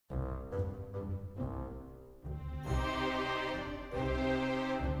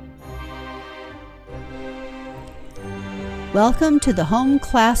Welcome to the Home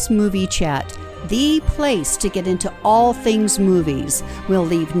Class Movie Chat, the place to get into all things movies. We'll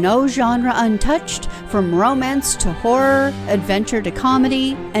leave no genre untouched, from romance to horror, adventure to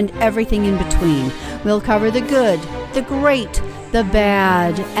comedy, and everything in between. We'll cover the good, the great, the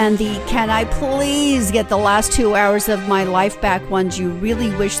bad, and the can I please get the last 2 hours of my life back ones you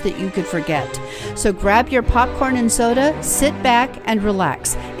really wish that you could forget. So grab your popcorn and soda, sit back, and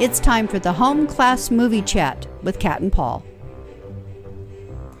relax. It's time for the Home Class Movie Chat with Kat and Paul.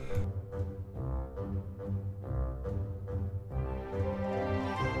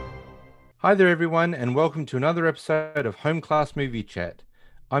 Hi there everyone, and welcome to another episode of Home Class Movie Chat.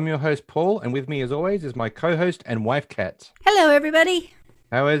 I'm your host Paul, and with me as always is my co-host and wife Kat. Hello everybody.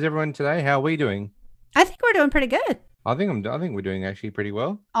 How is everyone today? How are we doing? I think we're doing pretty good. I think we're doing actually pretty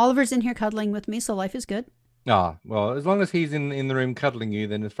well. Oliver's in here cuddling with me, so life is good. Ah, well, as long as he's in the room cuddling you,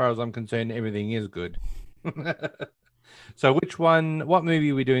 then as far as I'm concerned, everything is good. So what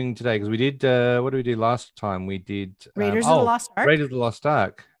movie are we doing today? Because we did, what did we do last time? We did... Raiders of the Lost Ark? Raiders of the Lost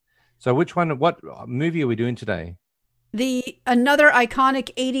Ark. So what movie are we doing today? Another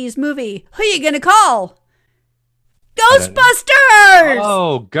iconic 80s movie. Who are you going to call? Ghostbusters!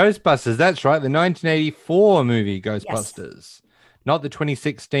 Oh, Ghostbusters. That's right. The 1984 movie Ghostbusters. Yes. Not the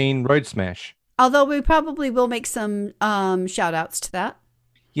 2016 Road Smash. Although we probably will make some shout outs to that.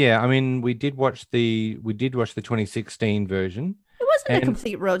 Yeah, I mean, we did watch the 2016 version. It wasn't a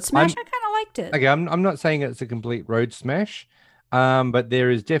complete road smash. I kind of liked it. Okay, I'm not saying it's a complete road smash. But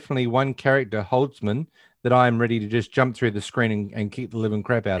there is definitely one character, Holtzman, that I'm ready to just jump through the screen and kick the living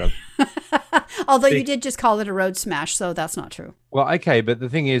crap out of. Although you did just call it a road smash, so that's not true. Well, okay, but the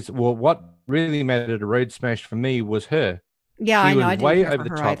thing is, what really mattered a road smash for me was her. Yeah, I know. I didn't way care over for the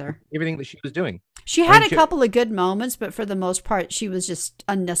her top. either. Everything that she was doing. She had a couple of good moments, but for the most part, she was just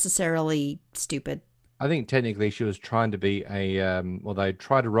unnecessarily stupid. I think technically she was trying to be they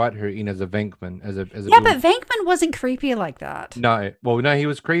tried to write her in as a Venkman, but Venkman wasn't creepy like that. No, he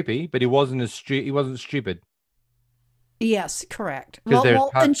was creepy, but he wasn't stupid. Yes, correct.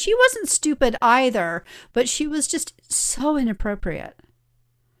 And she wasn't stupid either, but she was just so inappropriate.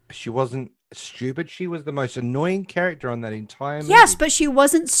 She wasn't stupid. She was the most annoying character on that entire movie. Yes, but she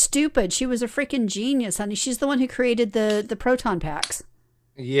wasn't stupid. She was a freaking genius, honey. She's the one who created the proton packs.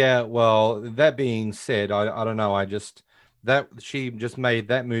 Yeah, well, that being said, I don't know. She just made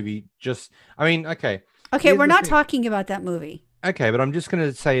that movie okay. Okay, we're not talking about that movie. Okay, but I'm just going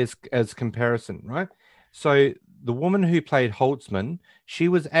to say as comparison, right? So the woman who played Holtzman, she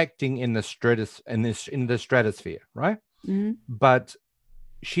was acting in the stratosphere, right? Mm-hmm. But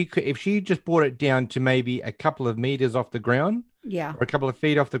if she just brought it down to maybe a couple of meters off the ground, yeah, or a couple of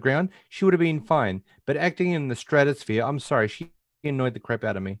feet off the ground, she would have been fine. But acting in the stratosphere, I'm sorry, she annoyed the crap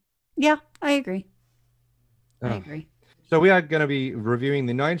out of me. Yeah, I agree. I agree. So we are going to be reviewing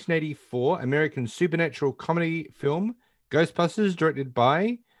the 1984 American supernatural comedy film Ghostbusters, directed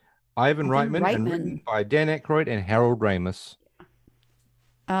by Ivan Reitman and written by Dan Aykroyd and Harold Ramis.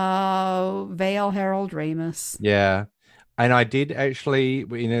 Vale Harold Ramis. Yeah. And I did actually,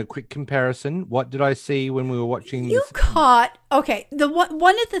 in a quick comparison, what did I see when we were watching this? Okay,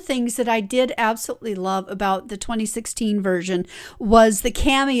 one of the things that I did absolutely love about the 2016 version was the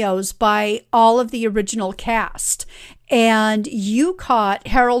cameos by all of the original cast. And you caught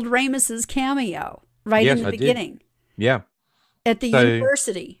Harold Ramis's cameo in the beginning. Did. Yeah. At the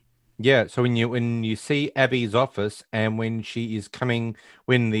university. Yeah, so when you see Abby's office, and when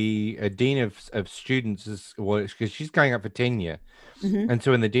the dean of students is, well, because she's going up for tenure, mm-hmm. and so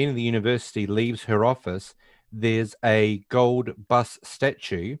when the dean of the university leaves her office, there's a gold bus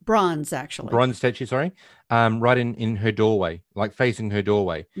statue, bronze statue, sorry, right in her doorway, like facing her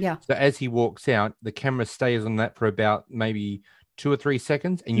doorway. Yeah. So as he walks out, the camera stays on that for about maybe 2 or 3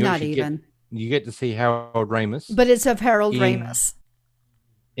 seconds, and you get to see Harold Ramis, but it's of Harold Ramis.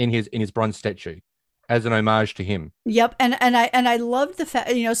 In his bronze statue, as an homage to him. Yep, and I love the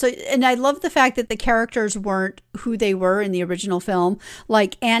fact I love the fact that the characters weren't who they were in the original film.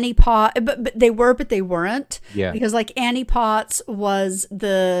 Like Annie Potts, but they weren't. Yeah. Because like Annie Potts was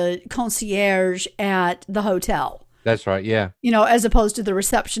the concierge at the hotel. That's right, yeah. As opposed to the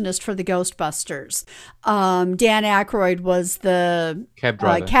receptionist for the Ghostbusters. Dan Aykroyd was the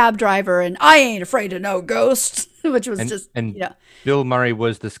cab driver, and I ain't afraid of no ghosts, which was Bill Murray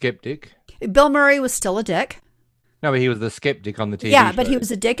was the skeptic. Bill Murray was still a dick. No, but he was the skeptic on the TV Yeah, show. but he was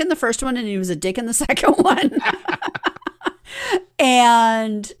a dick in the first one, and he was a dick in the second one.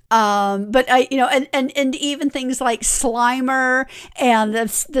 And and even things like Slimer and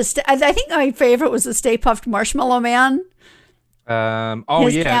I think my favorite was the Stay Puft Marshmallow Man. Oh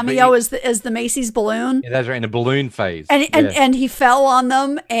His yeah, cameo is the Macy's balloon, yeah, that's right, in a balloon phase. and Yeah, he fell on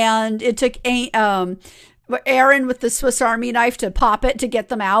them, and it took Aaron with the Swiss Army knife to pop it to get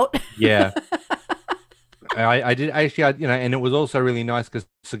them out. yeah. I did actually, and it was also really nice because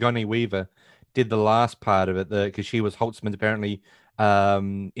Sigourney Weaver did the last part of it, because she was Holtzman's apparently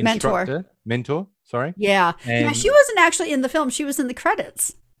Mentor. mentor. Sorry, Yeah. Yeah, and she wasn't actually in the film. She was in the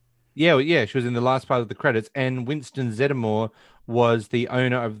credits. yeah, well, yeah, she was in the last part of the credits, and Winston Zeddemore was the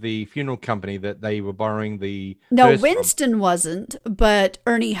owner of the funeral company that they were borrowing the No, hearse from. Winston wasn't, but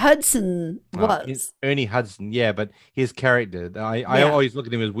Ernie Hudson was. Ernie Hudson, yeah, but his character, I Yeah. always look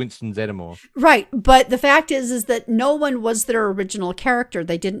at him as Winston Zeddemore. Right, but the fact is that no one was their original character.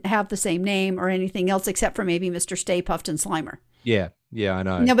 They didn't have the same name or anything else except for maybe Mr. Stay Puft and Slimer. Yeah, yeah, I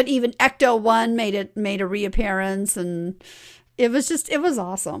know. No, but even Ecto One made a reappearance, and it was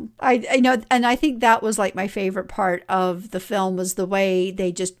awesome. I know, and I think that was like my favorite part of the film was the way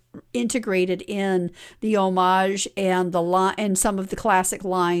they just integrated in the homage and the line and some of the classic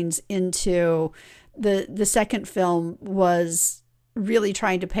lines into the second film was really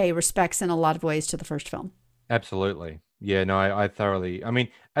trying to pay respects in a lot of ways to the first film. Absolutely. Yeah, no, I thoroughly. I mean,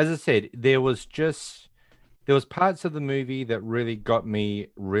 as I said, there was parts of the movie that really got me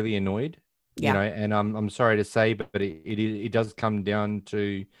really annoyed, Yeah. and I'm sorry to say, but it does come down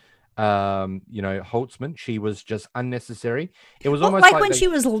to Holtzman. She was just unnecessary. It was Well, almost like like when they she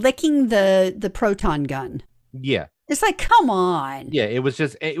was licking the proton gun. yeah. It's like, come on. Yeah, it was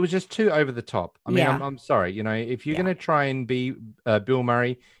just too over the top. I mean, I'm Yeah. I'm sorry, if you're Yeah. gonna try and be Bill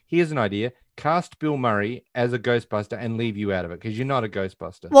Murray, here's an idea: cast Bill Murray as a Ghostbuster and leave you out of it because you're not a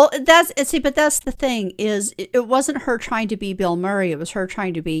Ghostbuster. Well, see, but that's the thing is it wasn't her trying to be Bill Murray. It was her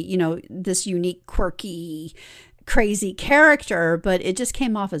trying to be, this unique, quirky, crazy character, but it just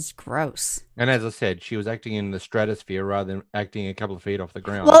came off as gross. And as I said, she was acting in the stratosphere rather than acting a couple of feet off the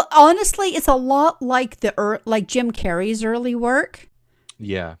ground. Well, honestly, it's a lot like like Jim Carrey's early work,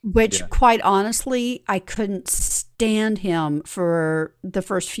 Yeah, which yeah, quite honestly, I couldn't stand him for the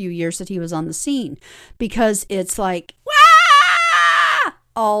first few years that he was on the scene because it's like, "Wah!"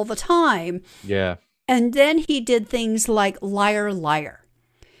 all the time. yeah, And then he did things like Liar Liar.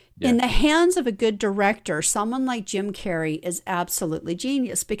 yeah, In the hands of a good director, someone like Jim Carrey is absolutely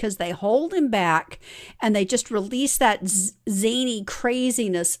genius because they hold him back and they just release that zany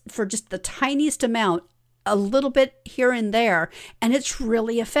craziness for just the tiniest amount, a little bit here and there, and it's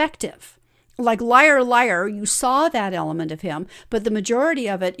really effective. Like Liar Liar, you saw that element of him, but the majority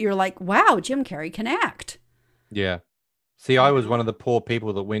of it, you're like, wow, Jim Carrey can act. yeah. See, I was one of the poor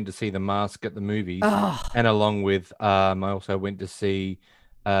people that went to see The Mask at the movies, Oh, and along with I also went to see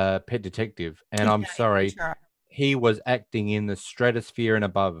Pet Detective, and I'm yeah, sorry, sure. he was acting in the stratosphere and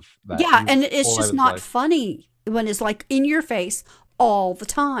above that. Yeah, He was and it's all over just the not place. funny when it's like in your face all the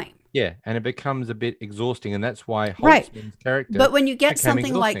time. Yeah, and it becomes a bit exhausting, and that's why Right. Holtzman's character But when you get became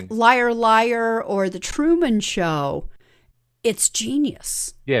something like exhausting. Liar Liar or The Truman Show, it's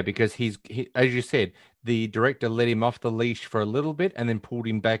genius. Yeah, because as you said, the director let him off the leash for a little bit and then pulled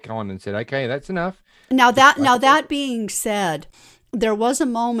him back on and said, "Okay, that's enough." Now that being said, there was a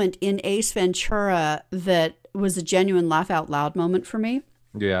moment in Ace Ventura that was a genuine laugh out loud moment for me,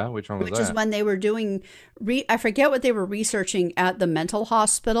 Yeah, which one was which is that? when they were doing I forget what they were researching at the mental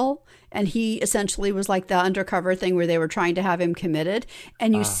hospital, and he essentially was like the undercover thing where they were trying to have him committed,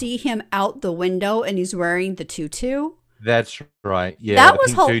 and you Ah, see him out the window and he's wearing the tutu. that's right. Yeah, That the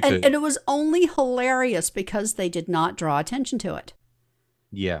was pink tutu. and it was only hilarious because they did not draw attention to it.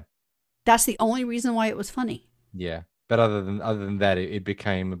 Yeah, That's the only reason why it was funny. yeah. But other than that, it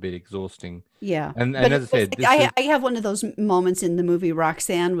became a bit exhausting. Yeah, And but as I said, this is I have one of those moments in the movie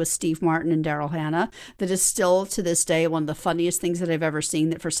Roxanne with Steve Martin and Daryl Hannah that is still to this day one of the funniest things that I've ever seen.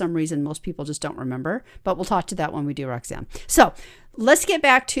 That for some reason most people just don't remember. But we'll talk to that when we do Roxanne. So let's get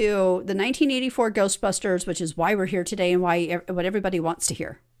back to the 1984 Ghostbusters, which is why we're here today and what everybody wants to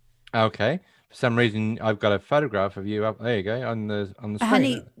hear. okay. For some reason, I've got a photograph of you up there. You go on the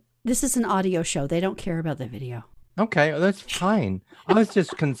Honey, screen. this is an audio show. They don't care about the video. Okay, that's fine. I was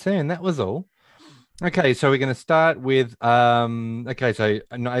just concerned. That was all. Okay, so we're going to start with okay, so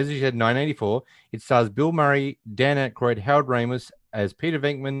as you said, 1984. It stars Bill Murray, Dan Aykroyd, Harold Ramis as Peter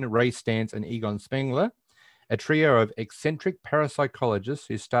Venkman, Ray Stantz, and Egon Spengler, a trio of eccentric parapsychologists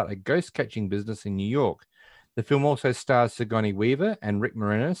who start a ghost catching business in New York. The film also stars Sigourney Weaver and Rick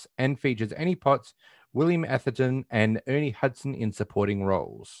Moranis and features Annie Potts, William Atherton, and Ernie Hudson in supporting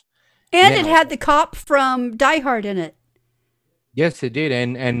roles. And it Now, had the cop from Die Hard in it. yes, it did,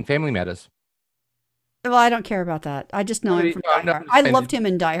 and Family Matters. Well, I don't care about that. I just know him from Die No, Hard. I'm I just loved saying, him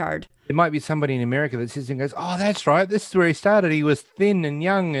in Die Hard. there might be somebody in America that sits and goes, "Oh, that's right. This is where he started. He was thin and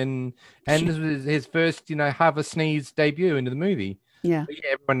young, and this was his first, have a sneeze debut into the movie." Yeah. But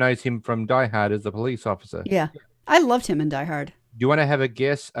yeah, everyone knows him from Die Hard as a police officer. Yeah. I loved him in Die Hard. Do you want to have a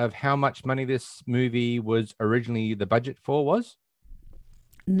guess of how much money this movie was originally the budget for was?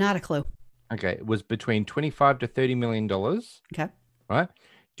 Not a clue. Okay, it was between 25 to 30 million dollars, Okay. right?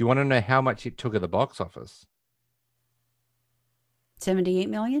 Do you want to know how much it took at the box office? 78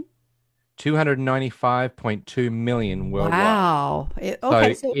 million? 295.2 million worldwide. Wow.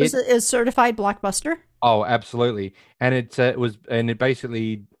 Okay, so it was a certified blockbuster? Oh, absolutely. And it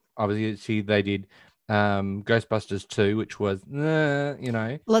basically, obviously they did Ghostbusters 2, which was,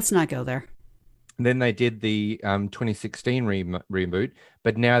 Let's not go there. Then they did the 2016 reboot,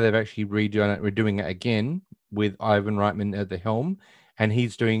 but now they've actually redoing it again with Ivan Reitman at the helm, and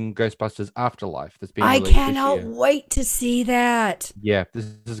he's doing Ghostbusters Afterlife. That's being I released cannot this year. wait to see that. Yeah, this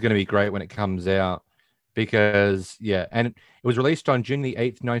is going to be great when it comes out because, and it was released on June the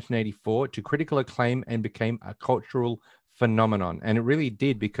 8th, 1984 to critical acclaim and became a cultural phenomenon. And it really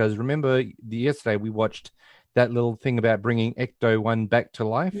did, because remember yesterday we watched that little thing about bringing Ecto-1 back to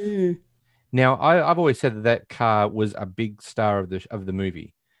life. Now, I've always said that car was a big star of the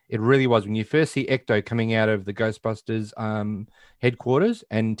movie. It really was. When you first see Ecto coming out of the Ghostbusters headquarters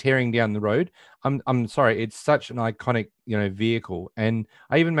and tearing down the road, I'm sorry, it's such an iconic vehicle. And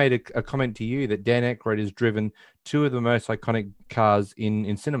I even made a comment to you that Dan Aykroyd has driven two of the most iconic cars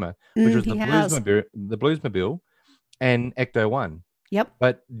in cinema, which was the Bluesmobile and Ecto-1. Yep.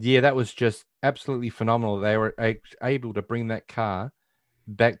 But yeah, that was just absolutely phenomenal. They were able to bring that car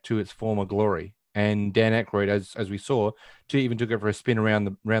back to its former glory. And Dan Aykroyd, as we saw, even took it for a spin around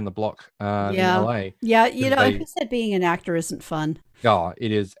the block in LA. Yeah, who said being an actor isn't fun? Oh,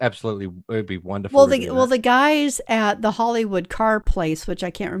 it is absolutely. It would be wonderful. Well, the guys at the Hollywood Car Place, which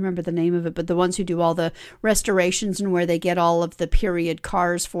I can't remember the name of it, but the ones who do all the restorations and where they get all of the period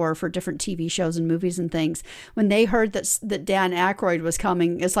cars for different TV shows and movies and things, when they heard that Dan Aykroyd was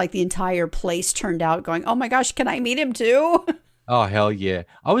coming, it's like the entire place turned out going, "Oh my gosh, can I meet him too?" Oh, hell yeah.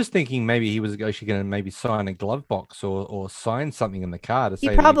 I was thinking maybe he was actually going to maybe sign a glove box or sign something in the car to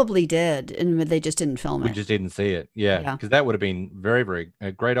say. He probably did, and they just didn't film it. We just didn't see it. Yeah, because that would have been very, very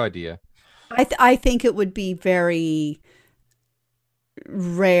a great idea. I think it would be very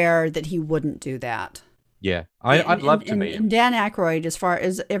rare that he wouldn't do that. Yeah, I'd love to meet him. And Dan Aykroyd, as far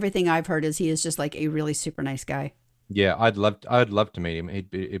as everything I've heard, is he is just like a really super nice guy. Yeah, I'd love to meet him.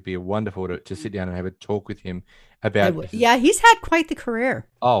 It'd be wonderful to sit down and have a talk with him about. Yeah, he's had quite the career.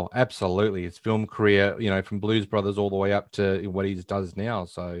 Oh, absolutely. His film career, from Blues Brothers all the way up to what he does now.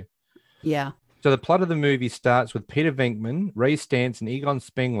 So, yeah. So the plot of the movie starts with Peter Venkman, Ray Stantz, and Egon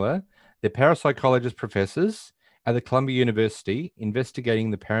Spengler, the parapsychologist professors at the Columbia University,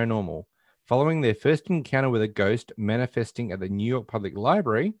 investigating the paranormal. Following their first encounter with a ghost manifesting at the New York Public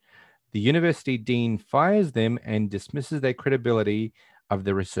Library, the university dean fires them and dismisses their credibility of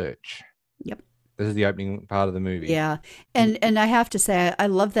the research. Yep. This is the opening part of the movie. Yeah. And I have to say, I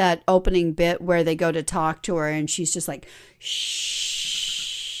love that opening bit where they go to talk to her and she's just like,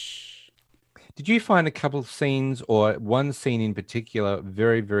 shh. Did you find a couple of scenes or one scene in particular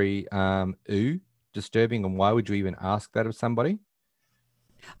very, very disturbing? And why would you even ask that of somebody?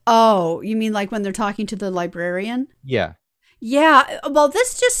 Oh, you mean like when they're talking to the librarian? Yeah. Yeah, well,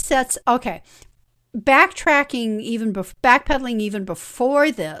 this just sets, okay, backpedaling even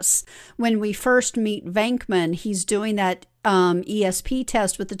before this, when we first meet Venkman, he's doing that ESP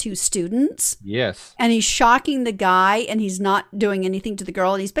test with the two students. Yes. And he's shocking the guy, and he's not doing anything to the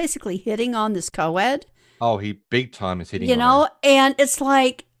girl, and he's basically hitting on this co-ed. Oh, he big time is hitting on her. And it's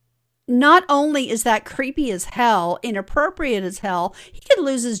like, not only is that creepy as hell, inappropriate as hell, he could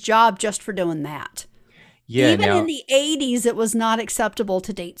lose his job just for doing that. Yeah, even in the 80s, it was not acceptable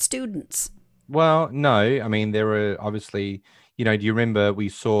to date students. Well, no. I mean, there were obviously, do you remember we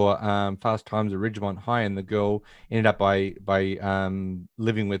saw Fast Times at Ridgemont High, and the girl ended up by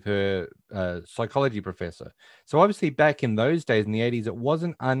living with her psychology professor. So obviously back in those days, in the 80s, it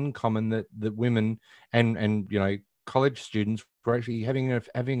wasn't uncommon that women and college students were actually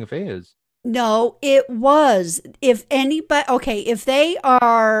having affairs. No, it was. If anybody, if they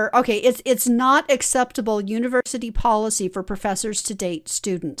are, it's not acceptable university policy for professors to date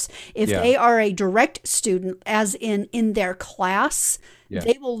students. If they are a direct student, as in their class,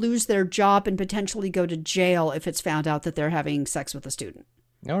 they will lose their job and potentially go to jail if it's found out that they're having sex with a student.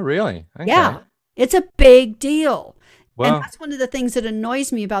 Oh, really? Okay. Yeah, it's a big deal. Well, and that's one of the things that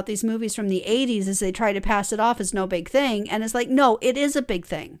annoys me about these movies from the 80s is they try to pass it off as no big thing. And it's like, no, it is a big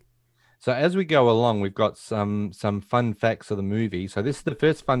thing. So as we go along, we've got some fun facts of the movie. So this is the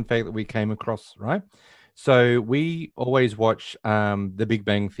first fun fact that we came across, right? So we always watch The Big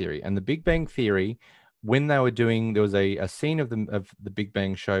Bang Theory, and The Big Bang Theory, when they were doing, there was a scene of the Big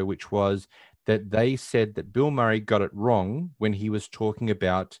Bang show, which was that they said that Bill Murray got it wrong when he was talking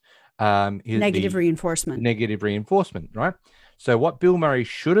about Negative reinforcement. negative reinforcement, right? So what Bill Murray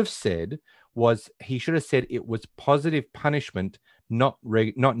should have said was he should have said it was positive punishment, not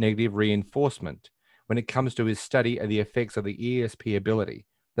negative reinforcement, when it comes to his study of the effects of the ESP ability.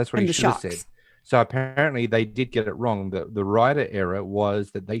 That's what And he the should have shocks. said. So apparently they did get it wrong. The writer error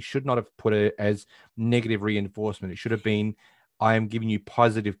was that they should not have put it as negative reinforcement. It should have been, I am giving you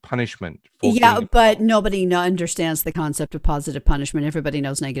positive punishment for Yeah, getting it but wrong. nobody understands the concept of positive punishment. Everybody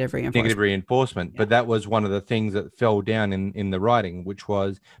knows negative Negative reinforcement. reinforcement. Yeah. But that was one of the things that fell down in the writing, which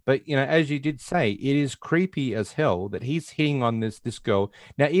was, but as you did say, it is creepy as hell that he's hitting on this girl.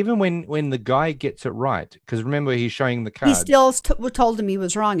 Now, even when the guy gets it right, because remember he's showing the He cards. still told him he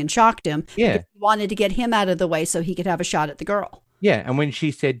was wrong and shocked him Yeah. because he wanted to get him out of the way so he could have a shot at the girl. Yeah, and when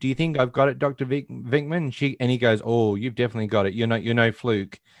she said, "Do you think I've got it, Doctor Vinkman?" And he goes, "Oh, you've definitely got it. You're no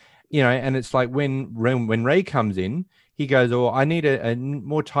fluke." And it's like when Ray comes in, he goes, "Oh, I need a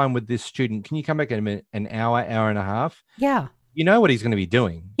more time with this student. Can you come back in a minute, an hour and a half?" Yeah. You know what he's going to be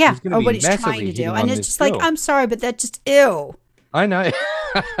doing. Yeah. He's going Or to what be he's trying massively to do. hitting And on it's this just like, girl. I'm sorry, but that just ew. I know.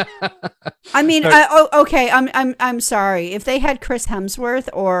 I mean, So- okay. I'm sorry. If they had Chris Hemsworth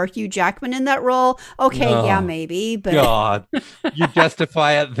or Hugh Jackman in that role, okay, yeah, Oh, maybe. But God, you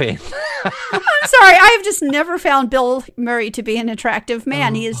justify it then. I'm sorry. I have just never found Bill Murray to be an attractive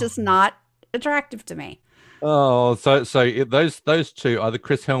man. He is just not attractive to me. Oh, so those two, either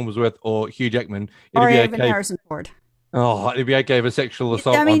Chris Helmsworth or Hugh Jackman, it'd Or be even okay. Harrison Ford. Oh, it'd be okay for sexual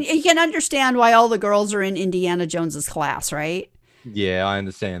assault. I mean, you can understand why all the girls are in Indiana Jones's class, right? Yeah, I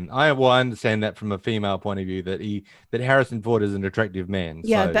understand. I understand that from a female point of view that Harrison Ford is an attractive man.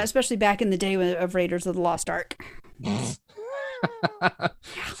 Yeah, So, especially back in the day of Raiders of the Lost Ark.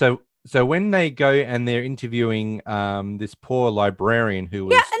 so when they go and they're interviewing this poor librarian who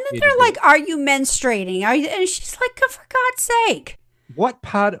was Yeah, and then they're like, "Are you menstruating?" And she's like, "Oh, for God's sake!" what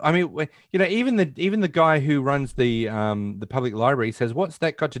part? I mean, even the guy who runs the public library says, "What's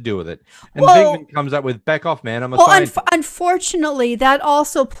that got to do with it?" And Well- Venkman comes up with, "Back off, man! I'm a Well, scientist." unfortunately, that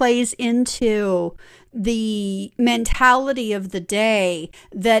also plays into the mentality of the day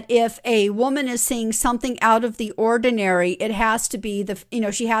that if a woman is seeing something out of the ordinary, it has to be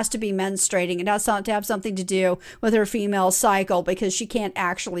she has to be menstruating. It has to have something to do with her female cycle because she can't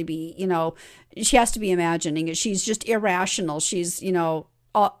actually be, she has to be imagining it. She's just irrational. She's, emotional.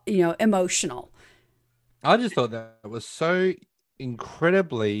 I just thought that was so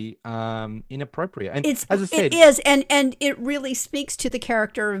incredibly inappropriate. And It as I said, is, and it really speaks to the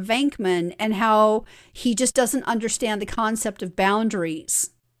character of Venkman and how he just doesn't understand the concept of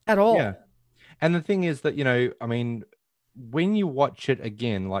boundaries at all. yeah. And the thing is that, I mean, when you watch it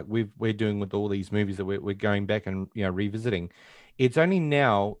again, like we're doing with all these movies that we're going back and revisiting, it's only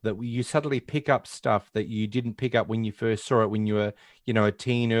now that you suddenly pick up stuff that you didn't pick up when you first saw it when you were, a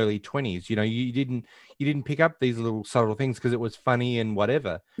teen, early 20s. You didn't pick up these little subtle things because it was funny and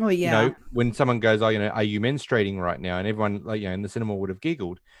whatever. Well, yeah. When someone goes, "Oh, are you menstruating right now?" and everyone, like, in the cinema would have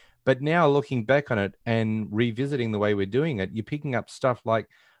giggled. But now looking back on it and revisiting the way we're doing it, you're picking up stuff like,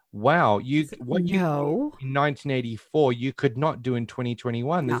 wow, what you No. in 1984 you could not do in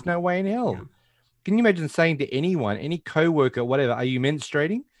 2021. There's no way in hell. No. Can you imagine saying to anyone, any coworker, whatever, "Are you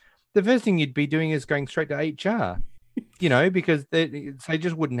menstruating?" The first thing you'd be doing is going straight to HR, because they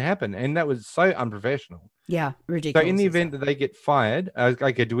just wouldn't happen, and that was so unprofessional. Yeah, So ridiculous. in the event that they get fired,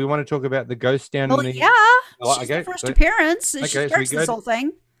 okay, do we want to talk about the ghost down Well, in the? yeah. Oh, She's okay, the first so- appearance. okay, She so we starts this go- whole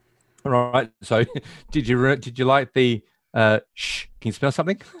thing. All right. So did you like the shh? Can you smell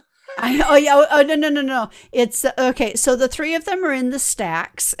something? No. It's okay. So the three of them are in the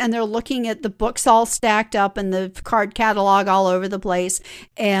stacks and they're looking at the books all stacked up and the card catalog all over the place.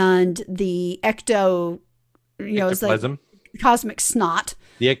 And the ecto, is like Ectoplasm. cosmic snot.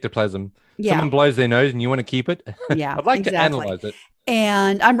 The ectoplasm. Yeah. Someone blows their nose and you want to keep it. Yeah. I'd like exactly. to analyze it.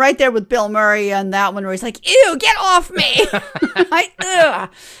 And I'm right there with Bill Murray on that one where he's like, "Ew, get off me." Ugh.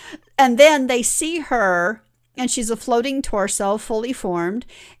 And then they see her and she's a floating torso, fully formed.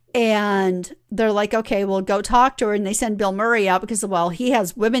 And they're like, "Okay, we'll go talk to her." And they send Bill Murray out because, well, he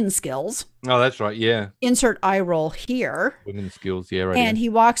has women's skills. Oh, that's right. Yeah. Insert eye roll here. Women's skills. Yeah. Right. And he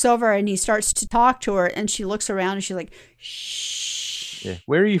walks over and he starts to talk to her. And she looks around and she's like, "Shh." yeah.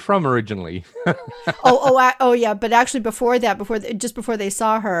 Where are you from originally? Oh, yeah. But actually, before that, just before they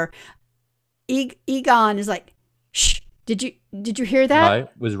saw her, Egon is like, "Shh. Did you hear that?" No, it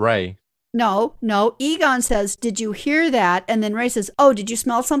was Ray. No. Egon says, "Did you hear that?" And then Ray says, "Oh, did you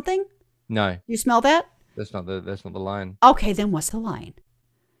smell something? No, You smell that?" that's not the line. Okay, then what's the line?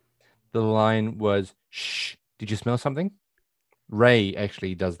 The line was, "Shh, did you smell something?" Ray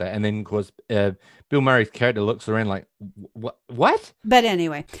actually does that, and then of course, Bill Murray's character looks around like, "What? What?" But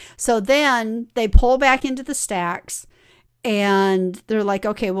anyway, so then they pull back into the stacks and they're like,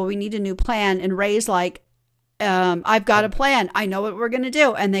 okay, well, we need a new plan. And Ray's like, I've got a plan. I know what we're going to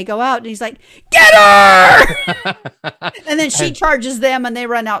do. And they go out and he's like, get her. And then she charges them and they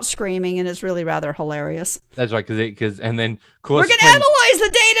run out screaming. And it's really rather hilarious. That's right. And then, of course, we're going to analyze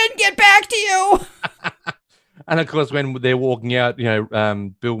the data and get back to you. And of course, when they're walking out,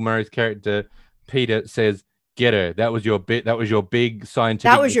 Bill Murray's character, Peter, says, get her. That was your big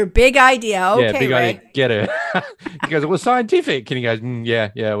scientific. That was your big idea. Okay, yeah, big Ray. idea. Get her. He goes, it was scientific. And he goes, yeah,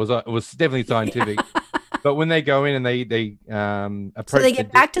 it was definitely scientific. But when they go in and they approach, so they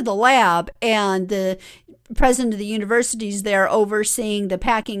get back to the lab, and the president of the university's there overseeing the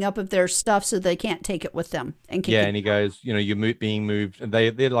packing up of their stuff, so they can't take it with them. And he goes, you're being moved. And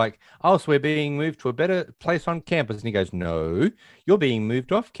they're like, oh, so we're being moved to a better place on campus. And he goes, no, you're being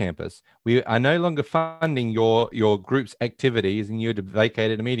moved off campus. We are no longer funding your group's activities, and you're to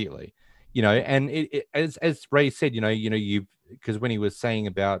vacate it immediately. And as Ray said, because when he was saying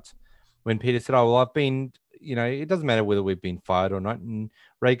about. When Peter said, oh, well, I've been, it doesn't matter whether we've been fired or not. And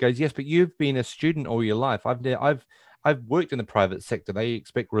Ray goes, yes, but you've been a student all your life. I've worked in the private sector. They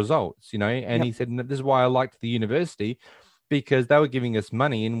expect results, and yep. He said, this is why I liked the university, because they were giving us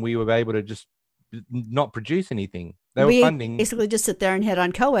money and we were able to just not produce anything. They were funding. Basically just sit there and hit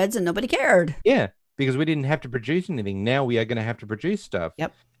on co-eds and nobody cared. Yeah, because we didn't have to produce anything. Now we are going to have to produce stuff.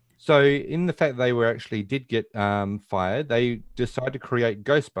 Yep. So in the fact they did get fired, they decided to create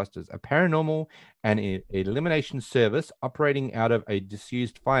Ghostbusters, a paranormal and elimination service operating out of a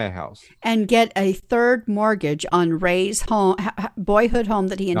disused firehouse. And get a third mortgage on Ray's home, boyhood home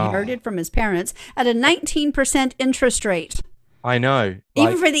that he inherited from his parents at a 19% interest rate. I know.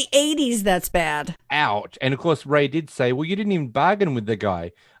 Even for the 80s, that's bad. Ouch. And of course, Ray did say, well, you didn't even bargain with the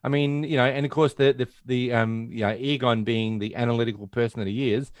guy. I mean, and of course, the Egon, being the analytical person that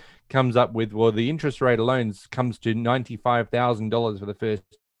he is, comes up with, well, the interest rate alone comes to $95,000 for the first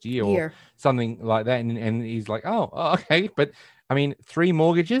year or something like that. And he's like, oh, okay. But I mean, 3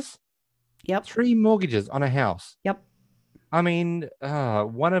 mortgages? Yep. 3 mortgages on a house. Yep. I mean,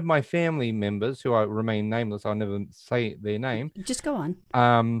 one of my family members, who I remain nameless, I'll never say their name. Just go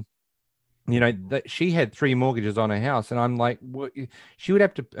on. That she had 3 mortgages on her house, and I'm like, she would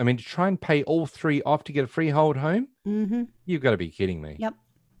have to. I mean, to try and pay all 3 off to get a freehold home. Mm-hmm. You've got to be kidding me. Yep.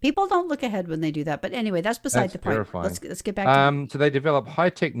 People don't look ahead when they do that, but anyway, that's beside the point. Terrifying. Let's get back to So they develop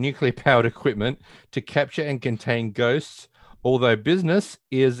high-tech nuclear-powered equipment to capture and contain ghosts. Although business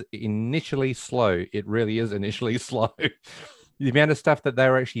is initially slow, it really is initially slow. The amount of stuff that they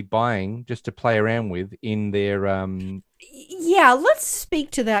were actually buying just to play around with in their Yeah, let's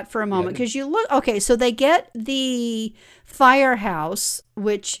speak to that for a moment, because you look okay. So they get the firehouse,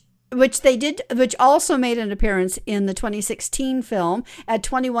 which they did, which also made an appearance in the 2016 film at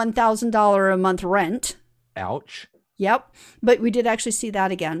 $21,000 a month rent. Ouch. Yep, but we did actually see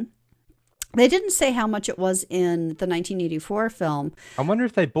that again. They didn't say how much it was in the 1984 film. I wonder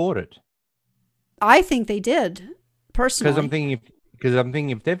if they bought it. I think they did, personally. Because I'm thinking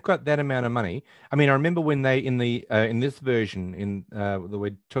if they've got that amount of money. I mean, I remember when they in this version that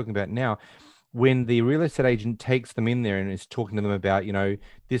we're talking about now, when the real estate agent takes them in there and is talking to them about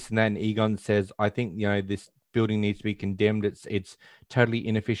this and that, and Egon says, I think this building needs to be condemned. It's totally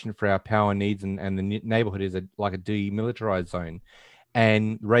inefficient for our power needs, and the neighborhood is like a demilitarized zone.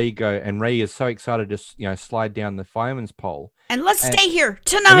 And Ray is so excited to slide down the fireman's pole. And let's stay here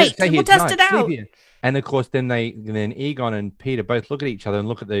tonight. We'll test it out. And of course, then Egon and Peter both look at each other and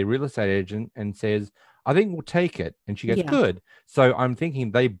look at the real estate agent and says, I think we'll take it. And she goes, good. So I'm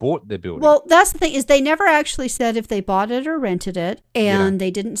thinking they bought the building. Well, that's the thing, is they never actually said if they bought it or rented it. And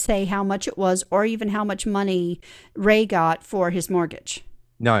they didn't say how much it was or even how much money Ray got for his mortgage.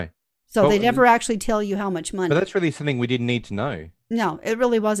 No. So they never actually tell you how much money. But that's really something we didn't need to know. No, it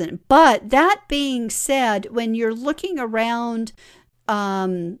really wasn't. But that being said, when you're looking around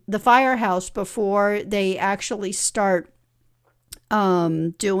the firehouse before they actually start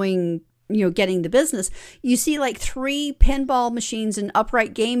doing, getting the business, you see like 3 pinball machines and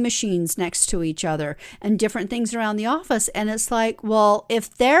upright game machines next to each other and different things around the office. And it's like, well,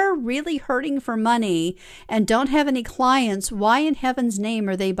 if they're really hurting for money and don't have any clients, why in heaven's name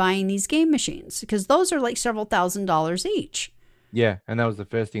are they buying these game machines? Because those are like several $1,000s each. Yeah, and that was the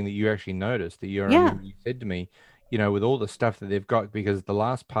first thing that you actually noticed. That you said to me, with all the stuff that they've got, because the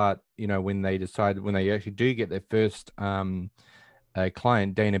last part, when they actually do get their first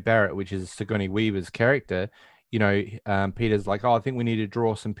client, Dana Barrett, which is Sigourney Weaver's character, Peter's like, oh, I think we need to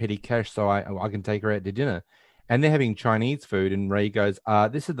draw some petty cash so I can take her out to dinner. And they're having Chinese food, and Ray goes,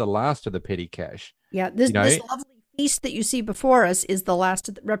 this is the last of the petty cash. Yeah, this lovely feast that you see before us is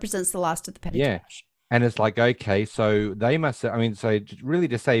represents the last of the petty cash. And it's like, okay, so they must, so really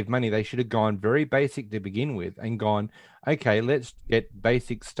to save money, they should have gone very basic to begin with and gone, okay, let's get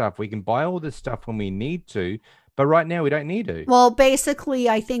basic stuff. We can buy all this stuff when we need to, but right now we don't need to. Well, basically,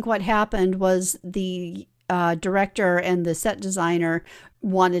 I think what happened was the director and the set designer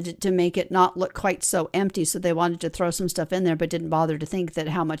wanted to make it not look quite so empty. So they wanted to throw some stuff in there, but didn't bother to think that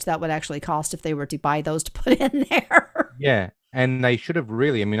how much that would actually cost if they were to buy those to put in there. Yeah. And they should have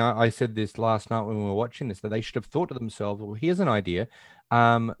really, I said this last night when we were watching this, that they should have thought to themselves, well, here's an idea.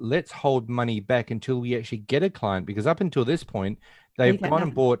 Let's hold money back until we actually get a client, because up until this point, they've gone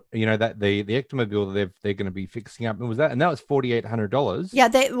and bought, that the Ectomobile that they're going to be fixing up. And that was $4,800. Yeah,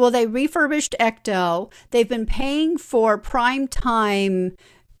 they refurbished Ecto. They've been paying for prime time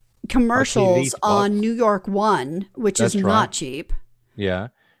commercials on New York One, which is not cheap. Yeah.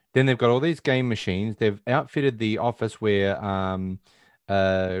 Then they've got all these game machines. They've outfitted the office where, what's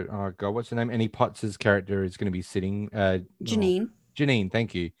her name? Annie Potts' character is going to be sitting. Janine. Janine,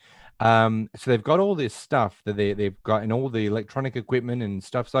 thank you. So they've got all this stuff that they've got, and all the electronic equipment and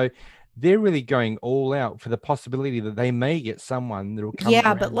stuff. So they're really going all out for the possibility that they may get someone that will come.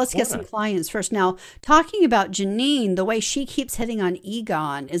 Yeah, but let's get some clients first. Now, talking about Janine, the way she keeps hitting on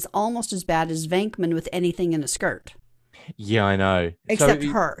Egon is almost as bad as Venkman with anything in a skirt. Yeah, I know. Except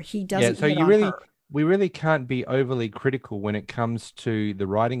her. He doesn't hit on her. We really can't be overly critical when it comes to the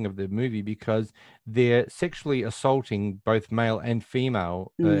writing of the movie, because they're sexually assaulting both male and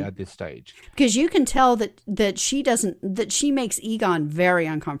female at this stage. Because you can tell that she makes Egon very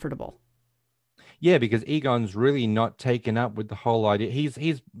uncomfortable. Yeah, because Egon's really not taken up with the whole idea.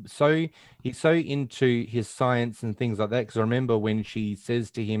 He's so into his science and things like that. Because I remember when she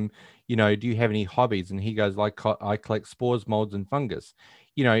says to him, do you have any hobbies? And he goes, like, I collect spores, molds, and fungus.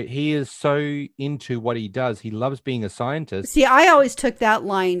 He is so into what he does. He loves being a scientist. See, I always took that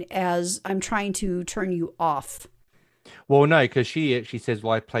line as I'm trying to turn you off. Well, no, because she says,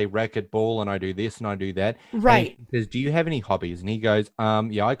 well, I play racquetball and I do this and I do that. Right. He says, do you have any hobbies? And he goes,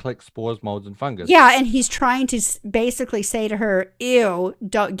 yeah, I collect spores, molds, and fungus. Yeah, and he's trying to basically say to her, ew,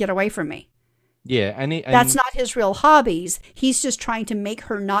 don't get away from me. Yeah, and that's not his real hobbies. He's just trying to make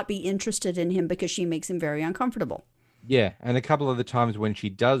her not be interested in him because she makes him very uncomfortable. Yeah, and a couple of the times when she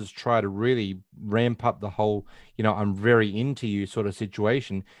does try to really ramp up the whole, I'm very into you sort of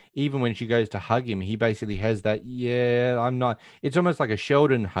situation, even when she goes to hug him, he basically has that, yeah, I'm not. It's almost like a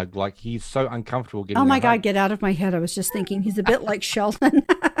Sheldon hug, like he's so uncomfortable getting. Oh my God, get out of my head. I was just thinking he's a bit like Sheldon.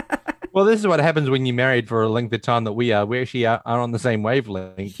 Well, this is what happens when you're married for a length of time that we are. We actually are on the same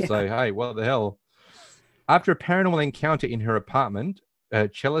wavelength. Yeah. So, hey, what the hell? After a paranormal encounter in her apartment,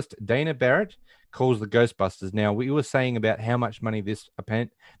 cellist Dana Barrett calls the Ghostbusters. Now, we were saying about how much money this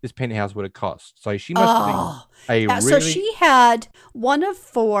penthouse would have cost. So she must have So she had one of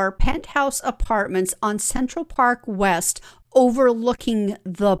 4 penthouse apartments on Central Park West overlooking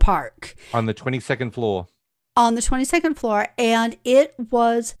the park. On the 22nd floor. On the 22nd floor, and it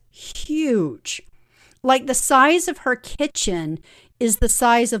was huge. Like the size of her kitchen is the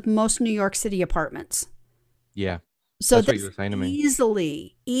size of most New York City apartments. Yeah. So that's what you were saying to me.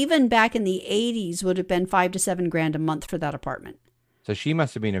 Easily, even back in the 80s, would have been $5,000 to $7,000 a month for that apartment. So she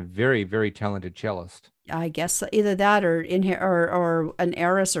must have been a very, very talented cellist. I guess either that or or an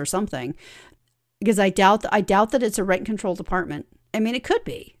heiress or something. Because I doubt that it's a rent-controlled apartment. I mean, it could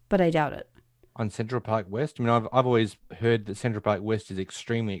be, but I doubt it. On Central Park West? I mean, I've always heard that Central Park West is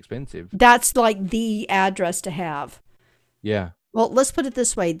extremely expensive. That's like the address to have. Yeah. Well, let's put it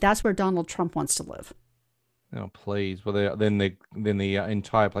this way. That's where Donald Trump wants to live. Oh, please. Well, then the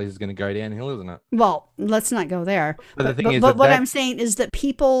entire place is going to go downhill, isn't it? Well, let's not go there. But what I'm saying is that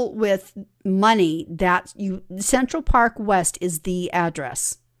people with money, Central Park West is the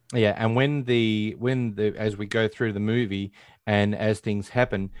address. Yeah, and when as we go through the movie and as things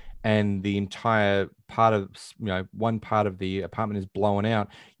happen and the entire part of one part of the apartment is blown out,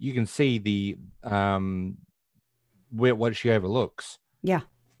 you can see the what she overlooks. Yeah.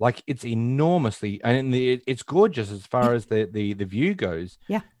 Like it's enormously, and it's gorgeous as far as the view goes.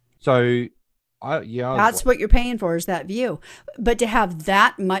 Yeah. So, that's what you're paying for, is that view. But to have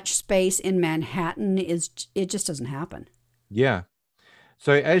that much space in Manhattan it just doesn't happen. Yeah.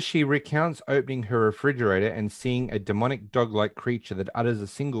 So as she recounts opening her refrigerator and seeing a demonic dog-like creature that utters a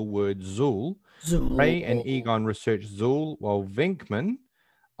single word, Zool, Ray and Egon research Zool while Venkman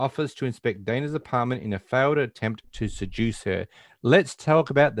offers to inspect Dana's apartment in a failed attempt to seduce her. Let's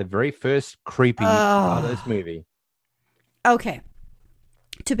talk about the very first creepy part of this movie. Okay.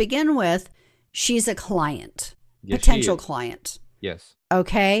 To begin with, she's a client, Yes, potential client. Yes.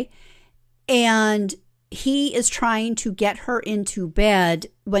 Okay. And he is trying to get her into bed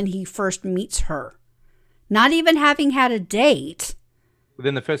when he first meets her, not even having had a date.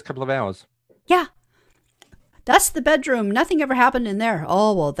 Within the first couple of hours. Yeah. That's the bedroom. Nothing ever happened in there.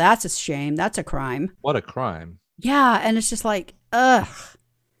 Oh, well, that's a shame. That's a crime. What a crime. Yeah. And it's just like, ugh.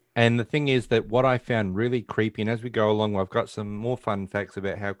 And the thing is that what I found really creepy, and as we go along, I've got some more fun facts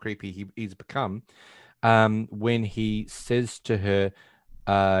about how creepy he's become. When he says to her,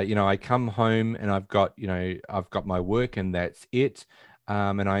 I come home and I've got my work and that's it.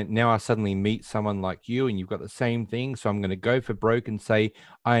 And I suddenly meet someone like you and you've got the same thing. So I'm going to go for broke and say,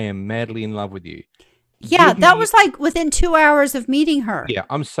 I am madly in love with you. Yeah, that was like within 2 hours of meeting her. Yeah,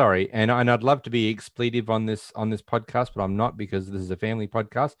 I'm sorry, and I'd love to be expletive on this podcast, but I'm not because this is a family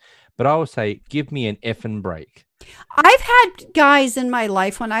podcast. But I will say, give me an effing break. I've had guys in my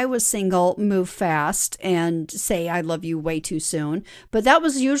life when I was single move fast and say I love you way too soon, but that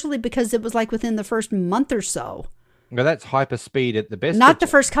was usually because it was like within the first month or so. Well, that's hyper speed at the best. Not the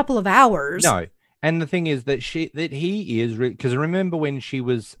first couple of hours. No. And the thing is that he is, because remember when she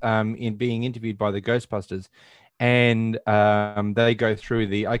was in being interviewed by the Ghostbusters, and they go through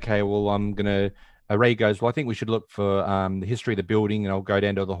Ray goes, well, I think we should look for the history of the building, and I'll go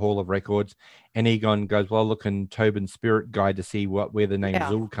down to the Hall of Records. And Egon goes, well, I'll look in Tobin's spirit guide to see where the name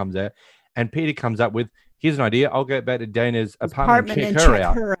Zool comes out. And Peter comes up with, here's an idea. I'll go back to Dana's apartment and check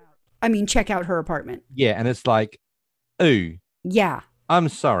her out. Check out her apartment. Yeah, and it's like, ooh. Yeah. I'm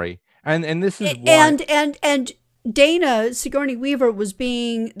sorry. And this is why... And Dana Sigourney Weaver was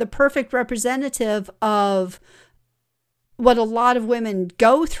being the perfect representative of what a lot of women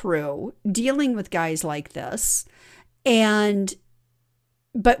go through dealing with guys like this, but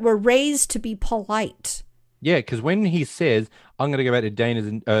we're raised to be polite. Yeah, because when he says, I'm going to go back to Dana's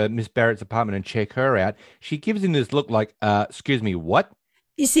and Miss Barrett's apartment and check her out, she gives him this look like, excuse me, what?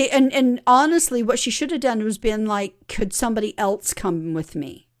 You see, and honestly, what she should have done was been like, could somebody else come with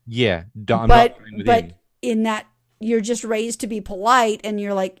me? Yeah, but in that you're just raised to be polite, and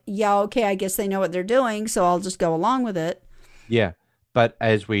you're like, yeah, okay, I guess they know what they're doing, so I'll just go along with it. Yeah, but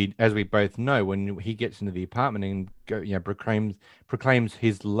as we both know, when he gets into the apartment and proclaims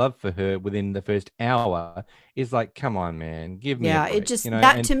his love for her within the first hour, is like, come on, man, give me. Yeah, a break, it just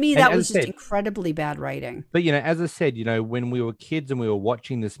to me that was just incredibly bad writing. But as I said, when we were kids and we were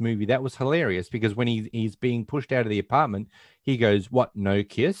watching this movie, that was hilarious because when he's being pushed out of the apartment, he goes, "What? No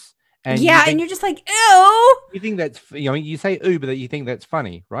kiss?" And and you're just like, ew. You think that's, you say ooh, but you think that's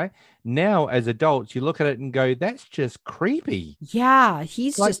funny, right? Now, as adults, you look at it and go, that's just creepy. Yeah,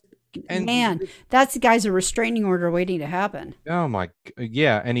 he's like, that's the guy's a restraining order waiting to happen. Oh my,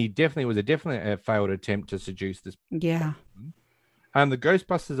 yeah, and he definitely a failed attempt to seduce this. Yeah. The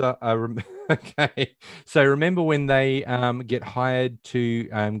Ghostbusters are okay. So remember when they get hired to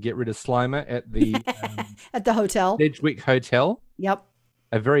get rid of Slimer at the at the hotel, Sedgwick Hotel? Yep.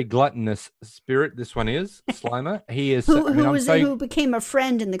 A very gluttonous spirit. This one is Slimer. He is who became a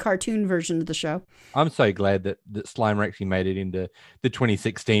friend in the cartoon version of the show. I'm so glad that Slimer actually made it into the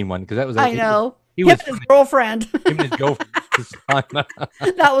 2016 one because that was. I know. He was his girlfriend. Him and his girlfriend. Slimer.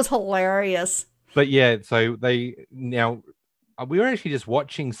 That was hilarious. But yeah, so we were actually just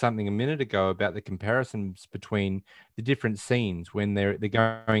watching something a minute ago about the comparisons between the different scenes when they're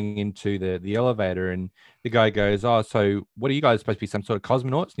going into the elevator, and the guy goes, "Oh, so what are you guys supposed to be? Some sort of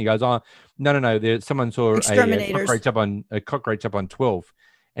cosmonauts?" And he goes, "Oh, no. Someone saw a cockroach up on 12,"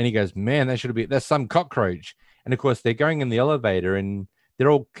 and he goes, "Man, that's some cockroach." And of course, they're going in the elevator, and they're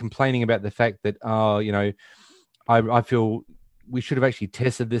all complaining about the fact that, I feel we should have actually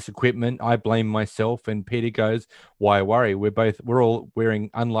tested this equipment. I blame myself. And Peter goes, why worry? We're all wearing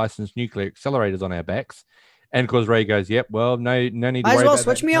unlicensed nuclear accelerators on our backs. And of course, Ray goes, yep, well, no need to worry about that. Might as well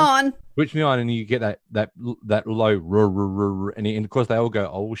switch me on. Switch me on, and you get that low, and of course they all go,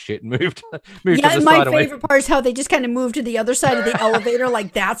 oh shit, moved to the side. My favorite part is how they just kind of move to the other side of the elevator,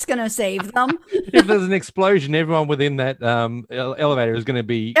 like that's gonna save them. If there's an explosion, everyone within that elevator is going to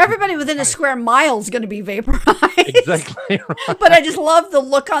be. Everybody within a square mile is going to be vaporized. Exactly. Right. But I just love the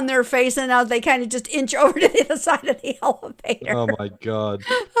look on their face, and now they kind of just inch over to the other side of the elevator. Oh my god!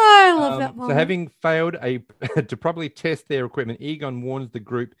 I love that moment. So, having failed to properly test their equipment, Egon warns the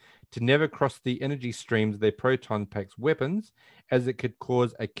group to never cross the energy streams of their proton pack's weapons, as it could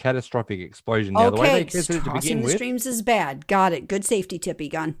cause a catastrophic explosion. Now, the way they Okay, tested it to crossing begin the with, streams is bad. Got it. Good safety tip,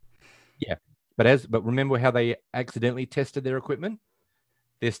 Egon. yeah. But remember how they accidentally tested their equipment?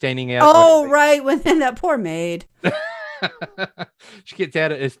 They're standing out. Oh, right. When that poor maid. She gets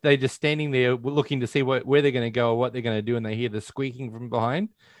out. They're just standing there looking to see where they're going to go or what they're going to do, and they hear the squeaking from behind.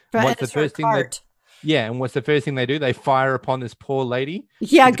 Right, What's the first thing? And what's the first thing they do? They fire upon this poor lady.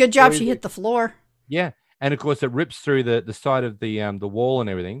 Yeah, good job. She hit the floor. Yeah, and of course it rips through the side of the wall and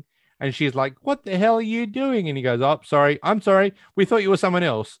everything. And she's like, "What the hell are you doing?" And he goes, "Oh, sorry. I'm sorry. We thought you were someone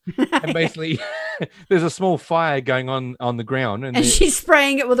else." And basically, there's a small fire going on the ground, and she's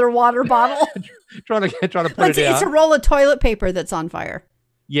spraying it with her water bottle, trying to put it out. It's a roll of toilet paper that's on fire.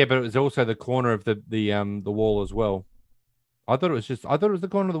 Yeah, but it was also the corner of the wall as well. I thought it was the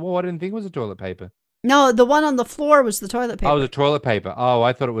corner of the wall. I didn't think it was a toilet paper. No, the one on the floor was the toilet paper. Oh, it was a toilet paper. Oh,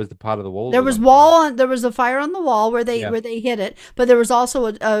 I thought it was the part of the wall. There was a fire on the wall where they hit it, but there was also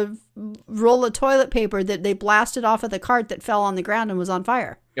a roll of toilet paper that they blasted off of the cart that fell on the ground and was on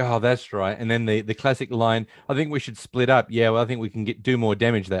fire. Oh, that's right. And then the classic line, I think we should split up. Yeah, well, I think we can do more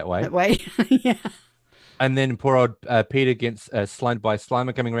damage that way. Yeah. And then poor old Peter gets slimed by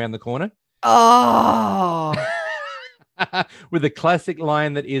Slimer coming around the corner. Oh. With a classic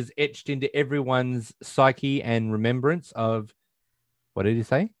line that is etched into everyone's psyche and remembrance of, what did he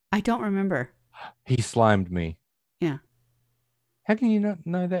say? I don't remember. He slimed me. Yeah. How can you not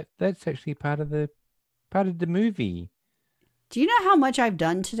know that? That's actually part of the movie. Do you know how much I've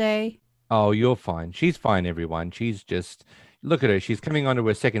done today? Oh, you're fine. She's fine, everyone. She's just, look at her. She's coming onto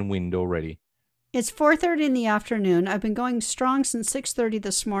her second wind already. It's 4:30 in the afternoon. I've been going strong since 6:30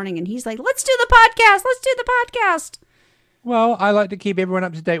 this morning, and he's like, let's do the podcast. Let's do the podcast. Well, I like to keep everyone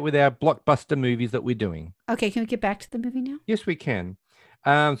up to date with our blockbuster movies that we're doing. Okay, can we get back to the movie now? Yes, we can.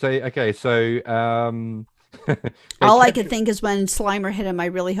 All I could think is when Slimer hit him, I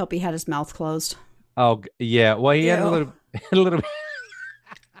really hope he had his mouth closed. Oh, yeah. Well, he had a little bit.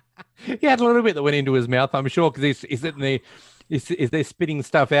 He had a little bit that went into his mouth, I'm sure, because he's sitting there. Is they're spitting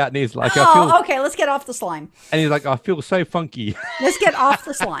stuff out, and he's like, okay, let's get off the slime. And he's like, I feel so funky. Let's get off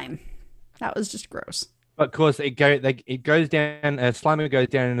the slime. That was just gross. But of course, it goes down. Slimer goes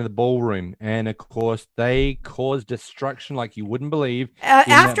down into the ballroom, and of course, they cause destruction like you wouldn't believe.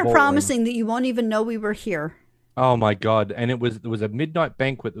 After promising that you won't even know we were here. Oh my God! And there was a midnight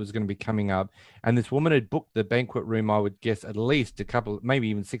banquet that was going to be coming up, and this woman had booked the banquet room. I would guess at least a couple, maybe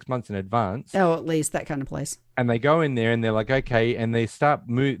even 6 months in advance. Oh, at least that kind of place. And they go in there, and they're like, okay, and they start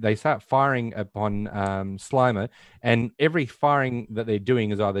firing upon Slimer, and every firing that they're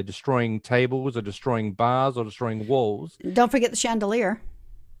doing is either destroying tables or destroying bars or destroying walls. Don't forget the chandelier.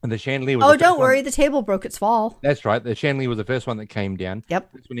 And the chandelier was don't worry, the table broke its fall. That's right. The chandelier was the first one that came down.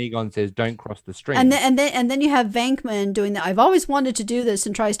 Yep. That's when Egon says, don't cross the stream. And then you have Venkman doing that. I've always wanted to do this,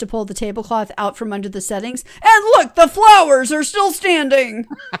 and tries to pull the tablecloth out from under the settings. And look, the flowers are still standing.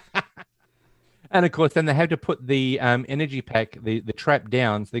 And of course, then they have to put the energy pack, the trap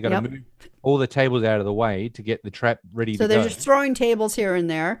down. So they got to move all the tables out of the way to get the trap ready to go. So they're just throwing tables here and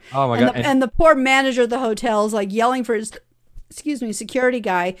there. Oh my God. And the poor manager of the hotel is like yelling for his security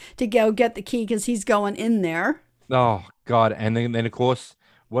guy to go get the key because he's going in there. Oh God. And then of course,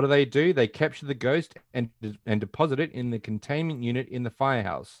 what do? They capture the ghost and deposit it in the containment unit in the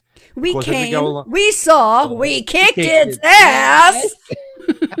firehouse. We came, we saw, we kicked its ass.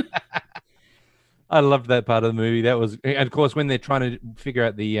 I loved that part of the movie. That was, and of course, when they're trying to figure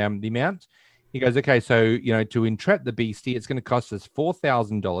out the amount, he goes, okay, so, to entrap the beastie, it's going to cost us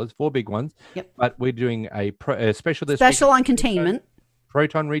 $4,000, 4 big ones. Yep. But we're doing a special on containment.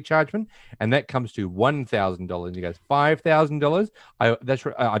 Proton rechargement, and that comes to $1,000. And he goes, $5,000.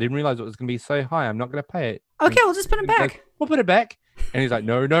 I didn't realize it was going to be so high. I'm not going to pay it. Okay, we'll just put it back. We'll put it back. And he's like,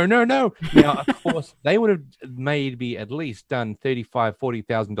 no. Now, of course, they would have maybe at least done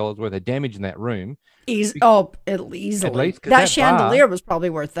 $40,000 worth of damage in that room. Easily. At least. That chandelier was probably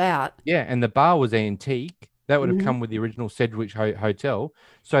worth that. Yeah, and the bar was antique. That would have come with the original Sedgwick Hotel.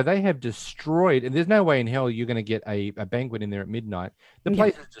 So they have destroyed, and there's no way in hell you're going to get a banquet in there at midnight. The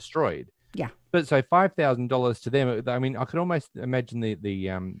place is destroyed. Yeah. But so $5,000 to them. I mean, I could almost imagine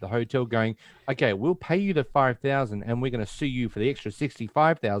the hotel going, okay, we'll pay you the $5,000, and we're going to sue you for the extra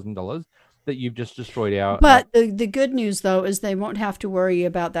 $65,000 that you've just destroyed our. But the good news though is they won't have to worry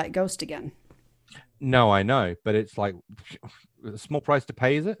about that ghost again. No, I know, but it's like a small price to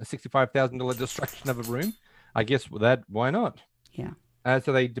pay, is it? A $65,000 destruction of a room. I guess that why not? Yeah.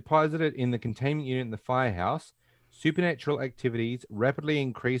 So they deposit it in the containment unit in the firehouse. Supernatural activities rapidly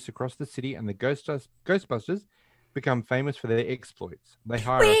increase across the city, and the Ghostbusters become famous for their exploits. They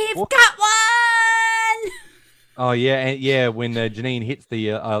hire. We've got one. Oh yeah, and yeah, when Janine hits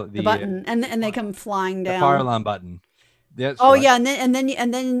the button, and they come flying the fire down. alarm button. That's Oh right. yeah, and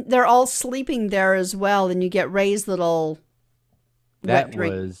then they're all sleeping there as well, and you get Ray's little wet That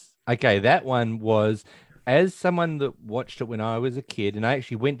dream. was okay. That one was, as someone that watched it when I was a kid, and I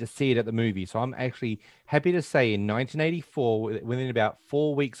actually went to see it at the movie. So I'm actually happy to say in 1984, within about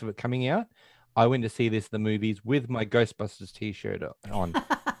 4 weeks of it coming out, I went to see this at the movies with my Ghostbusters t-shirt on,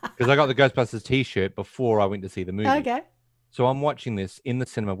 because I got the Ghostbusters t-shirt before I went to see the movie. Okay. So I'm watching this in the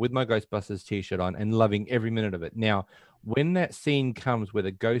cinema with my Ghostbusters t-shirt on and loving every minute of it. Now, when that scene comes where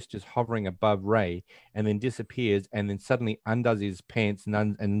the ghost is hovering above Ray and then disappears and then suddenly undoes his pants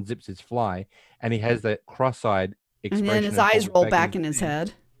and, and zips his fly, and he has that cross-eyed And then expression his and eyes falls roll back in back his in his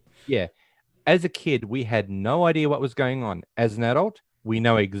pants. head. Yeah. As a kid, we had no idea what was going on. As an adult, we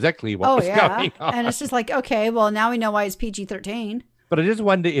know exactly what Oh was yeah, going on. and it's just like, okay, well now we know why it's PG-13. But I just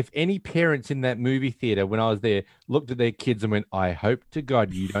wonder if any parents in that movie theater, when I was there, looked at their kids and went, I hope to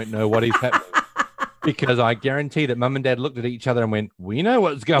God you don't know what is happening. Because I guarantee that mum and dad looked at each other and went, we know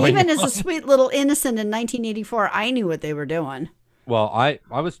what's going Even on. as a sweet little innocent in 1984, I knew what they were doing. Well, I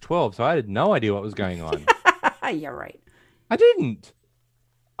was 12, so I had no idea what was going on. You're right. I didn't.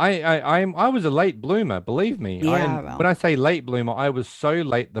 I was a late bloomer, believe me. Yeah, well. When I say late bloomer, I was so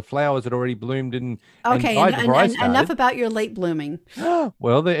late. The flowers had already bloomed and Okay, died before I started. enough about your late blooming.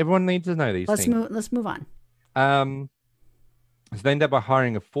 Well, everyone needs to know these Let's things. move. Let's move on. So they ended up by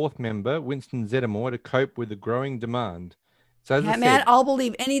hiring a fourth member, Winston Zeddemore, to cope with the growing demand. So as I Man, said, I'll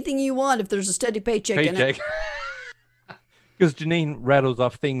believe anything you want if there's a steady paycheck in it. paycheck. Because Janine rattles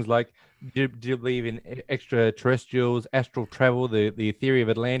off things like, do you believe in extraterrestrials, astral travel, the theory of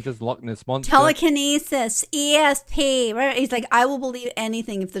Atlantis, Loch Ness monster? Telekinesis, ESP. Right? He's like, I will believe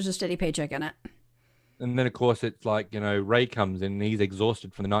anything if there's a steady paycheck in it. And then, of course, it's like, Ray comes in and he's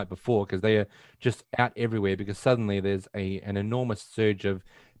exhausted from the night before because they are just out everywhere because suddenly there's an enormous surge of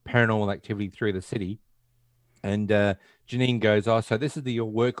paranormal activity through the city. And Janine goes, oh, so this is your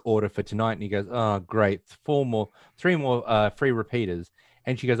work order for tonight. And he goes, oh, great. Three more free repeaters.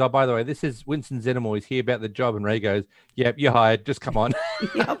 And she goes, oh, by the way, this is Winston Zeddemore. He's here about the job. And Ray goes, yep, you're hired. Just come on.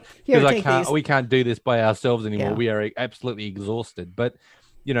 Yep. Here, take these. We can't do this by ourselves anymore. Yeah. We are absolutely exhausted. But,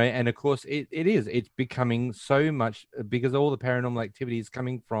 and of course it's becoming so much because all the paranormal activity is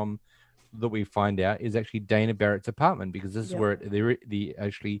coming from that we find out is actually Dana Barrett's apartment because this is where the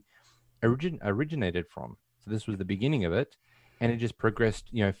actually originated from. So this was the beginning of it, and it just progressed,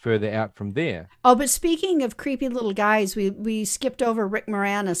 further out from there. Oh, but speaking of creepy little guys, we skipped over Rick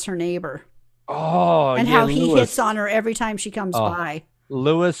Moranis, her neighbor. Oh, and yeah, how he Lewis. hits on her every time she comes by.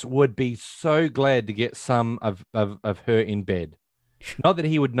 Lewis would be so glad to get some of her in bed. Not that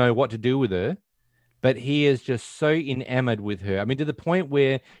he would know what to do with her, but he is just so enamored with her. I mean, to the point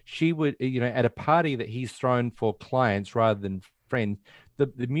where she would, at a party that he's thrown for clients rather than friends,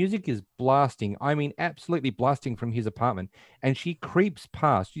 the music is blasting. I mean, absolutely blasting from his apartment. And she creeps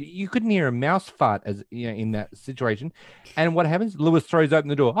past. You couldn't hear a mouse fart in that situation. And what happens? Lewis throws open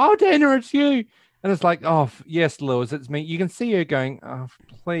the door. Oh, Dana, it's you. And it's like, oh, yes, Lewis, it's me. You can see her going, oh,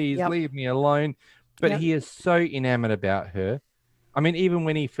 please leave me alone. But he is so enamored about her. I mean, even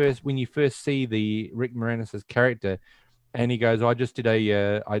when you first see the Rick Moranis' character, and he goes, I just did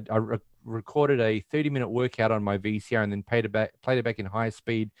I recorded a 30-minute workout on my VCR and then played it back in high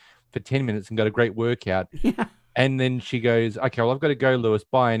speed for 10 minutes and got a great workout. Yeah. And then she goes, okay, well, I've got to go, Lewis,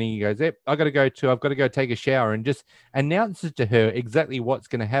 bye. And he goes, yep, I've got to go take a shower, and just announces to her exactly what's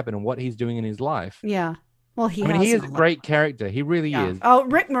going to happen and what he's doing in his life. Yeah. Well, he is a great character. He really is. Oh,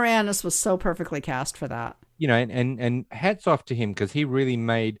 Rick Moranis was so perfectly cast for that. And hats off to him because he really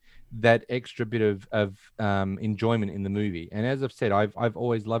made that extra bit of enjoyment in the movie. And as I've said, I've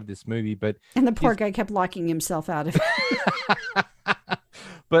always loved this movie, and the poor guy kept locking himself out of it.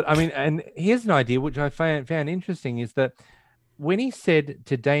 But I mean, and here's an idea which I found interesting is that when he said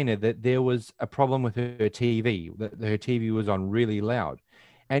to Dana that there was a problem with her TV, that her TV was on really loud,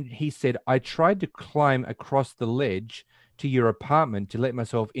 and he said, I tried to climb across the ledge to your apartment to let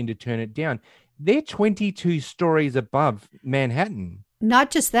myself in to turn it down. They're 22 stories above Manhattan.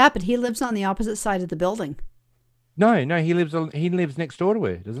 Not just that, but he lives on the opposite side of the building. No, he lives next door to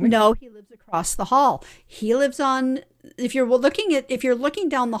her, doesn't he? No, he lives across the hall. He lives on. If you're looking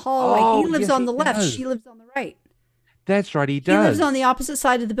down the hallway, he lives on the left. She lives on the right. That's right, he does. He lives on the opposite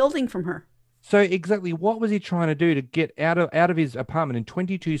side of the building from her. So exactly, what was he trying to do to get out of his apartment in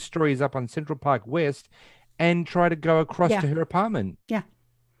 22 stories up on Central Park West, and try to go across to her apartment? Yeah.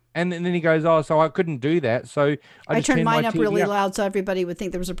 And then he goes, oh, so I couldn't do that. So I I just turned turned my mine up TV really up. loud so everybody would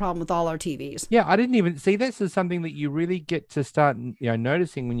think there was a problem with all our TVs. Yeah, I didn't even see this is something that you really get to start,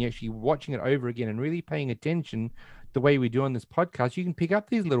 noticing when you're actually watching it over again and really paying attention the way we do on this podcast. You can pick up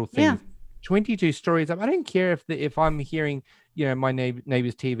these little Yeah. things. 22 stories up. I don't care if I'm hearing, my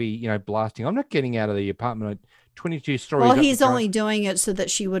neighbor's TV, blasting. I'm not getting out of the apartment. 22 stories Well, up. he's only doing it so that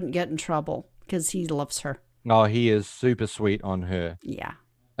she wouldn't get in trouble because he loves her. Oh, he is super sweet on her. Yeah.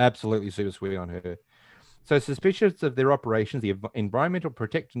 Absolutely super sweet on her. So, suspicious of their operations, the Environmental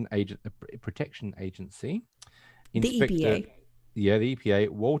Protection Agency, The EPA. Yeah, the EPA,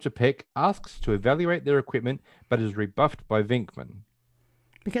 Walter Peck asks to evaluate their equipment, but is rebuffed by Venkman.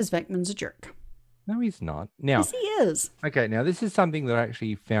 Because Venkman's a jerk. No, he's not. Now, Yes, he is. okay, now this is something that I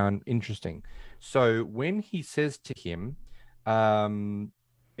actually found interesting. So, when he says to him,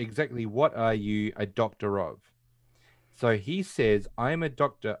 exactly what are you a doctor of? So he says, I'm a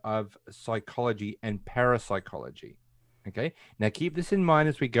doctor of psychology and parapsychology. Okay. Now keep this in mind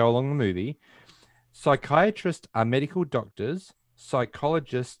as we go along the movie. Psychiatrists are medical doctors.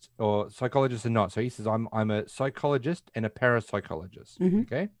 Psychologists are not. So he says, I'm a psychologist and a parapsychologist. Mhm.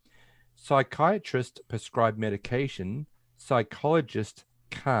 Okay. Psychiatrists prescribe medication. Psychologists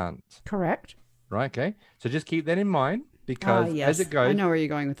can't. Correct. Right. Okay. So just keep that in mind because Yes. as it goes, I know where you're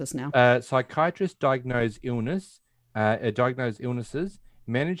going with this now. psychiatrists diagnose illnesses,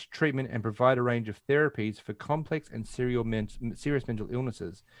 manage treatment, and provide a range of therapies for complex and serious mental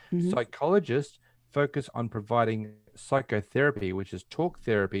illnesses. Mhm. Psychologists focus on providing psychotherapy, which is talk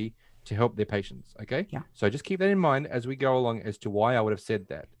therapy, to help their patients. Okay. Yeah. So just keep that in mind as we go along as to why I would have said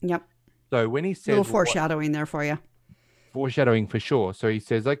that. Yep. So when he says, Little foreshadowing there for you. foreshadowing for sure. So he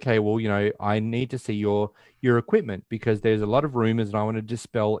says, okay, well, I need to see your equipment because there's a lot of rumors and I want to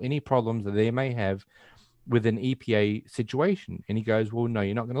dispel any problems that they may have with an EPA situation. And he goes, well, no,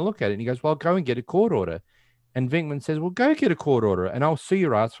 you're not going to look at it. And he goes, well, go and get a court order. And Venkman says, well, go get a court order and I'll sue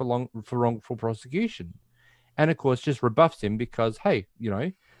your ass for wrongful prosecution. And of course, just rebuffs him because, hey,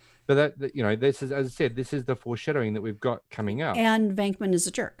 but this is, as I said, this is the foreshadowing that we've got coming up. And Venkman is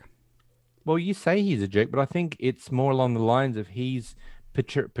a jerk. Well, you say he's a jerk, but I think it's more along the lines of he's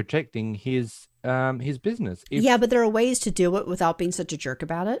protecting his business. Yeah, but there are ways to do it without being such a jerk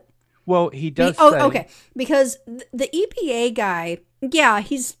about it. Well, he does. Okay. Because the EPA guy, yeah,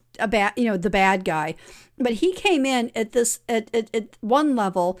 he's a bad, the bad guy, but he came in at one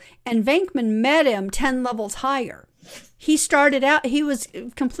level, and Venkman met him 10 levels higher. He started out, he was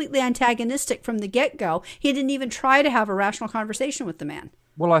completely antagonistic from the get-go. He didn't even try to have a rational conversation with the man.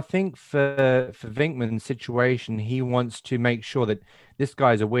 Well, I think for Venkman's situation, he wants to make sure that this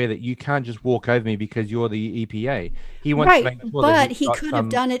guy's aware that you can't just walk over me because you're the EPA. He wants to make sure but he could have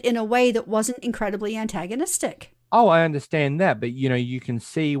done it in a way that wasn't incredibly antagonistic. Oh, I understand that, but you can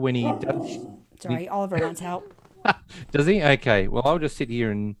see when he does. Sorry, Oliver wants help. Does he? Okay. Well, I'll just sit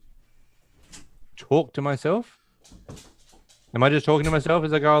here and talk to myself. Am I just talking to myself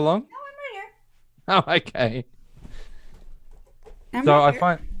as I go along? No, I'm right here. Oh, okay. I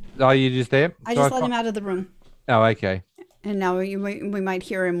find. Are you just there? I just let him out of the room. Oh, okay. And now we might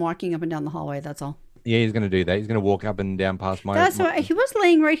hear him walking up and down the hallway. That's all. Yeah, he's going to do that. He's going to walk up and down past my. That's why he was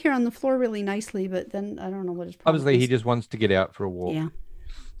laying right here on the floor really nicely, but then I don't know what his problem Obviously, is. he just wants to get out for a walk. Yeah.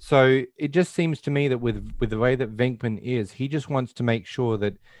 So it just seems to me that with the way that Venkman is, he just wants to make sure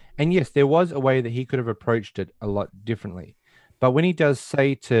that, and yes, there was a way that he could have approached it a lot differently. But when he does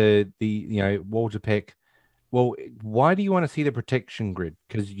say to the, Walter Peck, well, why do you want to see the protection grid?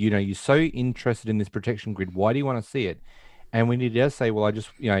 Because, you're so interested in this protection grid. Why do you want to see it? And when he does say, well, I just,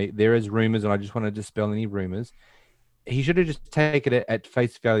 there is rumors and I just want to dispel any rumors, he should have just taken it at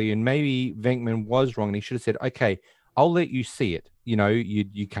face value. And maybe Venkman was wrong. And he should have said, okay, I'll let you see it.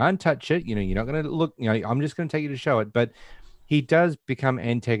 You can't touch it. You're not going to look, I'm just going to take you to show it. But he does become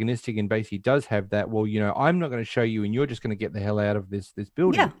antagonistic and basically does have that, well, I'm not going to show you and you're just going to get the hell out of this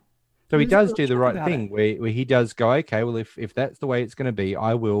building. Yeah. So he does do the right thing where he does go, okay, well, if that's the way it's going to be,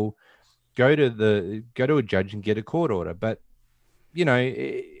 I will go to a judge and get a court order. But,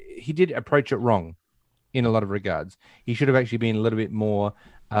 he did approach it wrong in a lot of regards. He should have actually been a little bit more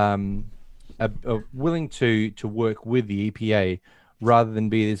willing to work with the EPA rather than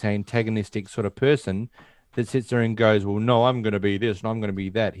be this antagonistic sort of person that sits there and goes, well, no, I'm going to be this and I'm going to be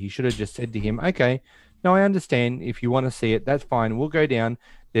that. He should have just said to him, okay, no, I understand. If you want to see it, that's fine. We'll go down.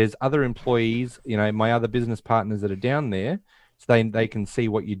 There's other employees, my other business partners that are down there, so they can see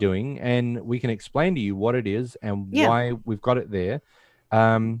what you're doing, and we can explain to you what it is and why we've got it there.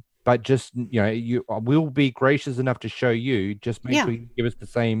 But just, we'll be gracious enough to show you. Just make sure you give us the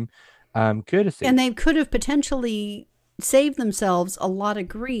same courtesy. And they could have potentially saved themselves a lot of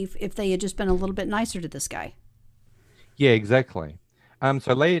grief if they had just been a little bit nicer to this guy. Yeah, exactly.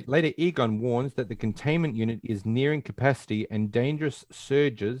 So later, Egon warns that the containment unit is nearing capacity and dangerous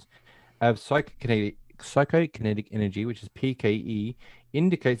surges of psychokinetic energy, which is PKE,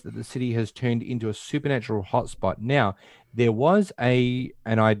 indicates that the city has turned into a supernatural hotspot. Now, there was and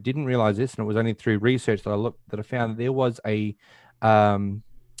I didn't realize this, and it was only through research that I found that there was um,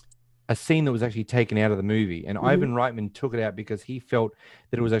 a scene that was actually taken out of the movie, and Ivan Reitman took it out because he felt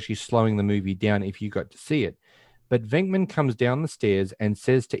that it was actually slowing the movie down if you got to see it. But Venkman comes down the stairs and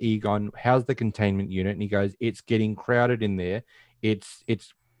says to Egon, "How's the containment unit?" And he goes, "It's getting crowded in there. It's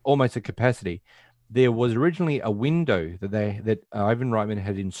almost at capacity." There was originally a window that Ivan Reitman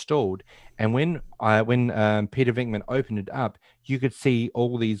had installed, and when Peter Venkman opened it up, you could see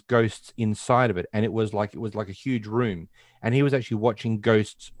all these ghosts inside of it, and it was like a huge room, and he was actually watching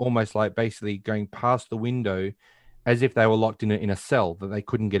ghosts almost like basically going past the window, as if they were locked in a cell that they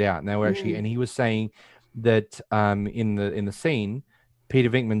couldn't get out, and they were actually, and he was saying that in the scene, Peter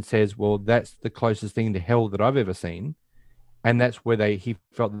Venkman says, "Well, that's the closest thing to hell that I've ever seen." And that's where he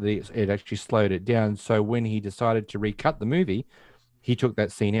felt that it actually slowed it down. So when he decided to recut the movie, he took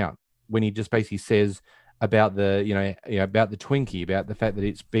that scene out when he just basically says about about the Twinkie, about the fact that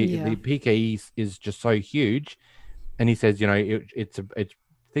the PKE is just so huge, and he says, it's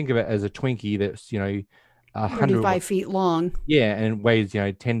think of it as a Twinkie that's 35 feet long. Yeah, and it weighs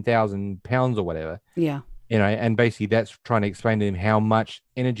 10,000 pounds or whatever. Yeah. And basically that's trying to explain to him how much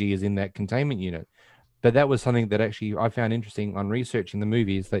energy is in that containment unit. But that was something that actually I found interesting on researching the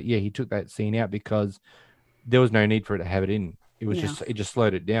movie, is that, he took that scene out because there was no need for it to have it in. It was it just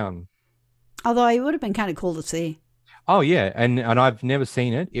slowed it down. Although it would have been kind of cool to see. Oh, yeah. And I've never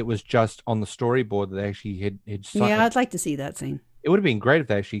seen it. It was just on the storyboard that they actually had yeah, I'd like to see that scene. It would have been great if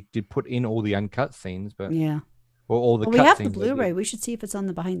they actually did put in all the uncut scenes, but or all the we have the Blu-ray. We should see if it's on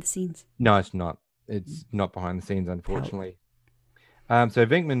the behind the scenes. No, it's not. It's not behind the scenes, unfortunately. So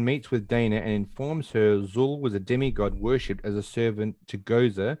Venkman meets with Dana and informs her Zul was a demigod worshipped as a servant to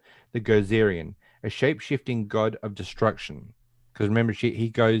Gozer, the Gozerian, a shape-shifting god of destruction. Because remember, he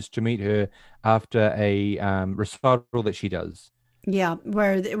goes to meet her after a recital that she does. Yeah,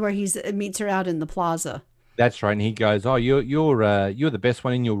 where he meets her out in the plaza. That's right, and he goes, "Oh, you're the best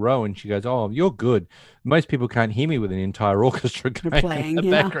one in your row," and she goes, "Oh, you're good. Most people can't hear me with an entire orchestra playing in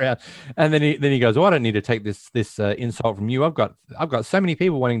the background." And then he goes, "Oh, I don't need to take this insult from you. I've got so many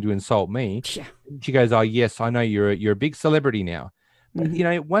people wanting to insult me." Yeah. She goes, "Oh, yes, I know you're a big celebrity now."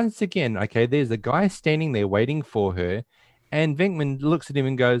 But once again, okay, there's a guy standing there waiting for her, and Venkman looks at him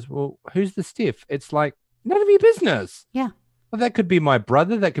and goes, "Well, who's the stiff?" It's like, none of your business. Yeah. Well, that could be my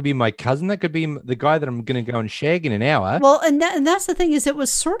brother. That could be my cousin. That could be the guy that I'm going to go and shag in an hour. Well, and that's the thing, is it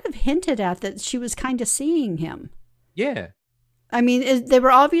was sort of hinted at that she was kind of seeing him. Yeah. I mean, they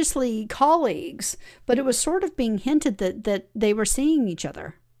were obviously colleagues, but it was sort of being hinted that they were seeing each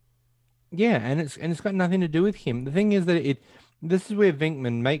other. Yeah, and it's got nothing to do with him. The thing is that this is where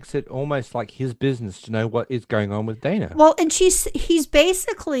Venkman makes it almost like his business to know what is going on with Dana. Well, and he's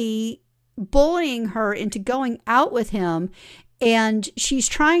basically bullying her into going out with him, and she's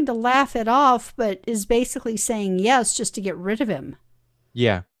trying to laugh it off, but is basically saying yes just to get rid of him.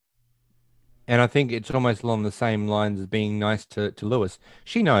 Yeah. And I think it's almost along the same lines as being nice to Lewis.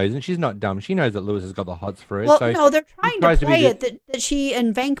 She knows, and she's not dumb. She knows that Lewis has got the hots for her. Well, no, they're trying to play it that she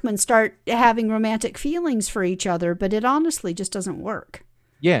and Venkman start having romantic feelings for each other, but it honestly just doesn't work.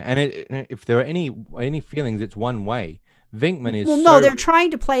 Yeah, and if there are any feelings, it's one way. Venkman is they're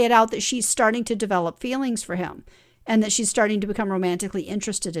trying to play it out that she's starting to develop feelings for him, and that she's starting to become romantically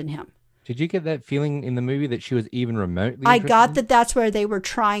interested in him. Did you get that feeling in the movie that she was even remotely I got that that's where they were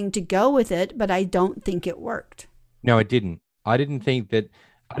trying to go with it, but I don't think it worked. No, it didn't. I didn't think that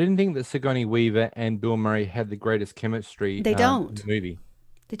Sigourney Weaver and Bill Murray had the greatest chemistry. They don't. In the movie.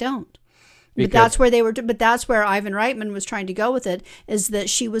 They don't. But that's where they were. But that's where Ivan Reitman was trying to go with it, is that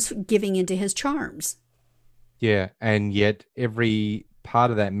she was giving into his charms. Yeah, and yet every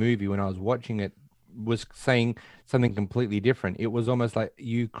part of that movie, when I was watching it, was saying something completely different. It was almost like,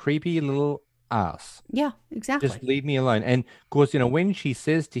 you creepy little ass. Yeah, exactly. Just leave me alone. And of course, when she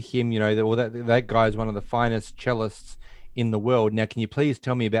says to him, that guy is one of the finest cellists in the world. Now, can you please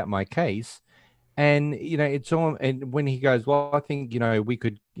tell me about my case? And it's all. And when he goes, well, I think we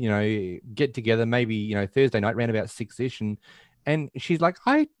could get together maybe Thursday night around about 6ish, and she's like,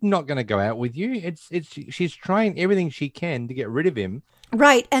 I'm not going to go out with you. She's trying everything she can to get rid of him.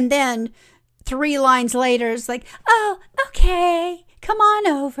 Right. And then 3 lines later, it's like, oh, okay, come on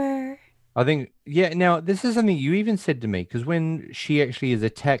over. I think, yeah. Now, this is something you even said to me because when she actually is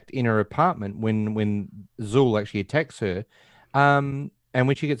attacked in her apartment, when Zul actually attacks her, and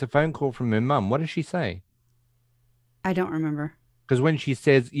when she gets a phone call from her mum, what does she say? I don't remember. Because when she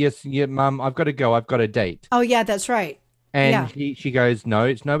says, "Yes, yeah, mum, I've got to go, I've got a date," Oh, yeah, that's right. and Yeah. she goes, "No,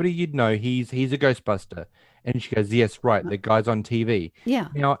 it's nobody you'd know. He's a Ghostbuster," and she goes, "Yes, right, the guy's on TV." Yeah.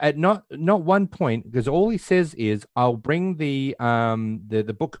 Now, at not one point, because all he says is, "I'll bring the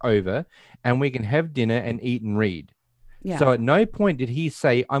book over, and we can have dinner and eat and read." Yeah. So at no point did he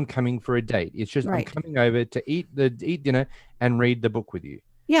say, "I'm coming for a date." It's just, "I'm Right. coming over to eat dinner and read the book with you."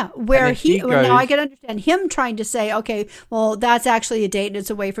 Yeah, And where then she well, now I goes, can understand him trying to say, okay, well, that's actually a date and it's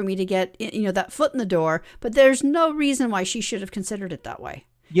a way for me to get, that foot in the door. But there's no reason why she should have considered it that way.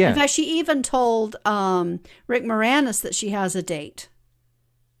 In "Yeah, fact, she even told Rick Moranis that she has a date.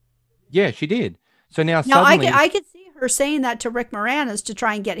 yeah, she did." So now Now, suddenly, I could see her saying that to Rick Moranis to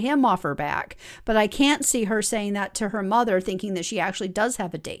try and get him off her back, but I can't see her saying that to her mother, thinking that she actually does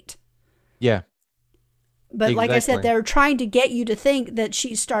have a date. yeah, But like I said, exactly, they're trying to get you to think that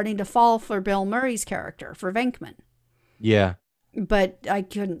she's starting to fall for Bill Murray's character, for Venkman. yeah, But I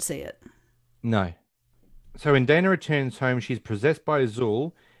couldn't see it. no. So when Dana returns home, she's possessed by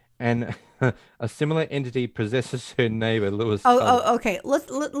Zul, and a similar entity possesses her neighbor, Lewis Southern. Okay.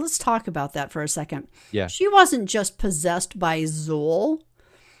 Let's talk about that for a second. Yeah, She wasn't just possessed by Zool.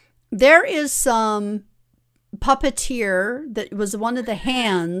 There is some puppeteer that was one of the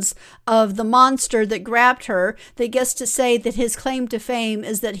hands of the monster that grabbed her that gets to say that his claim to fame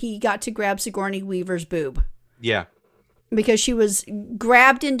is that he got to grab Sigourney Weaver's boob yeah, because she was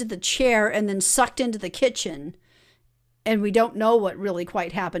grabbed into the chair and then sucked into the kitchen, and we don't know what really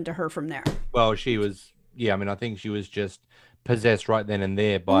quite happened to her from there. well, she was, yeah, I mean, I think she was just possessed right then and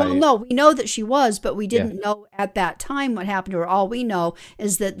there Well, by, no, we know that she was, but we yeah, didn't know at that time what happened to her. All we know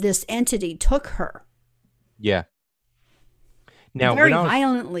is that this entity took her, yeah. Now, very when I was,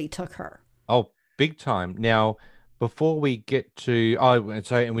 violently took her. oh, big time. Now, before we get to, oh, and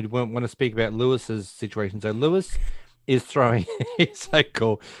so, and we want to speak about Lewis's situation. So Lewis is throwing, it's so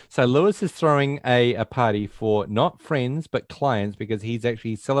cool. So Lewis is throwing a party for not friends, but clients because he's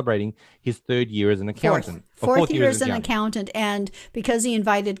actually celebrating his third year as an accountant. Or Fourth year as an accountant, and because he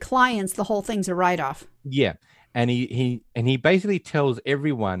invited clients, the whole thing's a write-off. Yeah. And he basically tells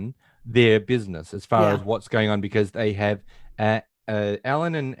everyone their business as far Yeah. as what's going on because they have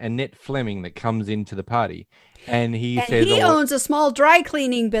Alan and Annette Fleming that comes into the party. And he And says, he "Oh, owns a small dry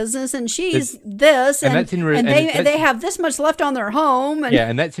cleaning business, and she's It's- this, and and, that's in re- and and they that's- they have this much left on their home, and yeah,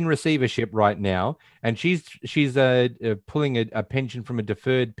 and that's in receivership right now. And she's pulling a pension from a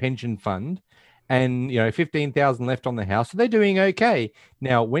deferred pension fund, and 15,000 left on the house, so they're doing okay.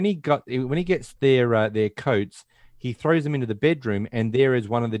 Now, when he gets their coats, he throws them into the bedroom, and there is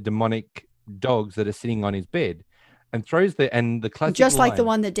one of the demonic dogs that are sitting on his bed, and throws the classic just like the line-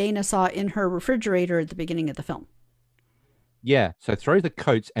 one that Dana saw in her refrigerator at the beginning of the film. Yeah, so throws the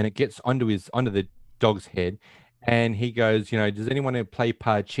coats and it gets onto the dog's head, and he goes, "Does anyone want to play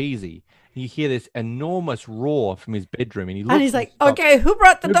Parcheesi?" You hear this enormous roar from his bedroom, and he looks And he's like, stops. "Okay, who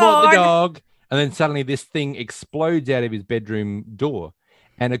brought the Who brought the dog?" dog? And then suddenly this thing explodes out of his bedroom door,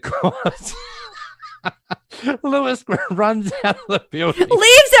 and of course, Lewis runs out of the building.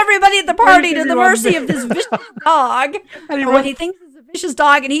 Leaves everybody at the party Leaves to the everyone mercy there. of this vicious dog. And he Or what runs- he thinks is a vicious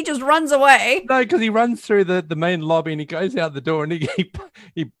dog, and he just runs away. No, because he runs through the main lobby and he goes out the door and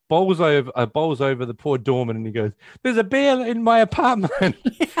he bowls over the poor doorman and he goes, "There's a bear in my apartment."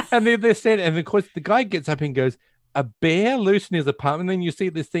 And they're said, and of course the guy gets up and goes, "A bear loose in his apartment." And then you see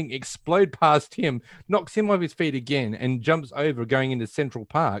this thing explode past him, knocks him off his feet again, and jumps over going into Central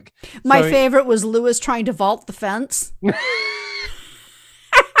Park. My So- favorite was Lewis trying to vault the fence.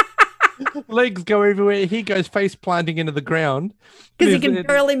 legs go everywhere. He goes face planting into the ground Because he can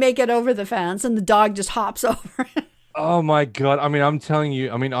barely make it over the fence, and the dog just hops over it. Oh my God. I mean, I'm telling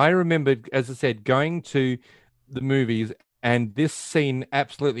you, I mean, I remember, as I said, going to the movies and this scene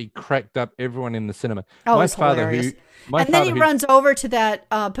absolutely cracked up everyone in the cinema. Oh, it's hilarious. And then he runs over to that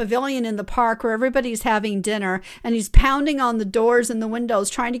pavilion in the park where everybody's having dinner, and he's pounding on the doors and the windows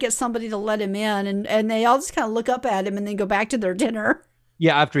trying to get somebody to let him in, and they all just kind of look up at him and then go back to their dinner.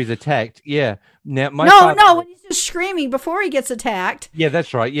 Yeah, after he's attacked. Yeah. Now, No, when he's just screaming before he gets attacked. Yeah,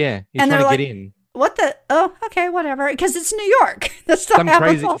 that's right. Yeah. He's And trying they're to like, get in. What the? Oh, okay, whatever. Because it's New York. That's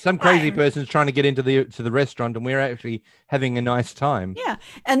not Some crazy person's trying to get into the restaurant, and we're actually having a nice time. Yeah,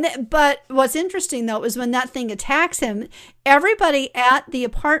 but what's interesting though is when that thing attacks him, everybody at the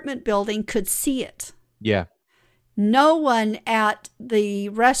apartment building could see it. Yeah. No one at the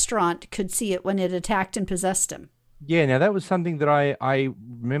restaurant could see it when it attacked and possessed him. Yeah, now that was something that I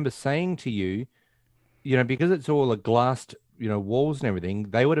remember saying to you, because it's all a glassed, walls and everything,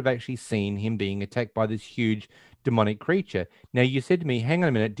 they would have actually seen him being attacked by this huge demonic creature. Now you said to me, hang on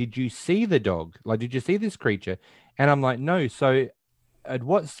a minute, did you see the dog? Like, did you see this creature? And I'm like, no. So at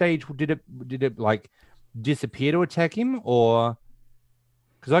what stage did it like disappear to attack him, or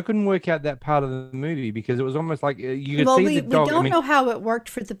because I couldn't work out that part of the movie because it was almost like you could Well, see we, the we dog. I don't mean, know how it worked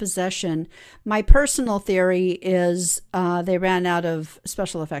for the possession. My personal theory is they ran out of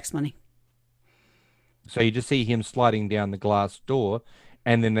special effects money. so you just see him sliding down the glass door,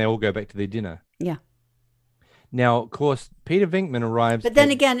 and then they all go back to their dinner. Yeah. Now, of course, Peter Venkman arrives But then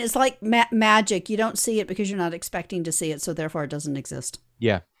at again, it's like magic. You don't see it because you're not expecting to see it, so therefore it doesn't exist.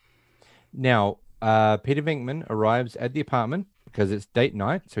 yeah. Now, Peter Venkman arrives at the apartment because it's date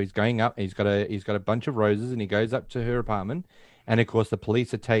night, so he's going up. He's got a bunch of roses, and he goes up to her apartment. And of course, the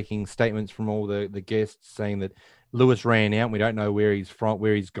police are taking statements from all the guests saying that Lewis ran out. And we don't know where he's from,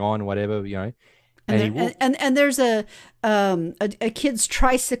 where he's gone, whatever, And And he there, walked. and there's a kid's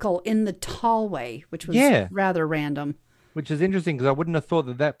tricycle in the hallway, which was Yeah, rather random. which is interesting because I wouldn't have thought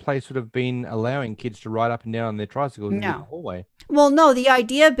that that place would have been allowing kids to ride up and down on their tricycles into the No. hallway. Well, no, the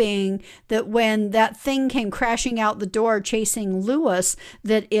idea being that when that thing came crashing out the door chasing Lewis,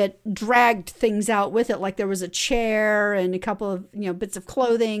 that it dragged things out with it. Like there was a chair and a couple of, bits of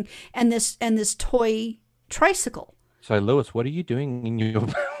clothing and this toy tricycle. So, Lewis, what are you doing in your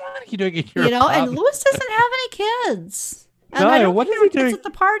what are you doing in your And apartment? Lewis doesn't have any kids. And I No, don't what think is there he were kids doing? at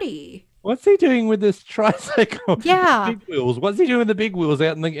the party. What's he doing with this tricycle? Yeah. Big wheels. What's he doing with the big wheels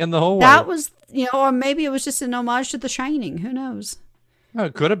out in the hallway? That was, or maybe it was just an homage to The Shining. Who knows? No,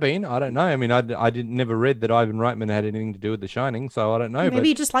 it could have been. I don't know. I mean, I didn't never read that Ivan Reitman had anything to do with The Shining, so I don't know. Maybe But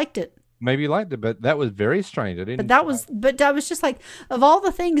he just liked it. maybe he liked it. But that was very strange. I didn't. But that was just like, of all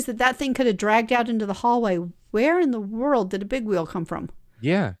the things that thing could have dragged out into the hallway, where in the world did a big wheel come from?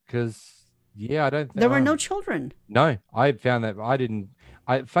 Yeah, because I don't. There were no children. No, I found that I didn't.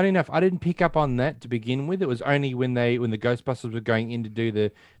 Funny enough, I didn't pick up on that to begin with. It was only when the Ghostbusters were going in to do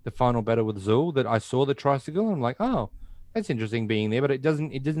the final battle with Zool that I saw the tricycle. And I'm like, oh, that's interesting being there, but it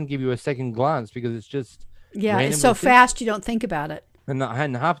doesn't give you a second glance because it's just Yeah, it's randomly so sitting- fast you don't think about it. and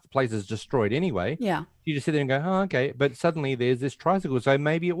half the place is destroyed anyway. Yeah. You just sit there and go, oh, okay. But suddenly there's this tricycle, so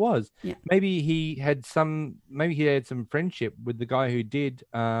maybe it was. Yeah. Maybe he had some friendship with the guy who did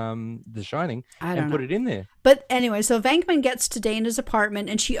The Shining I don't and put know. it in there. But anyway, so Venkman gets to Dana's apartment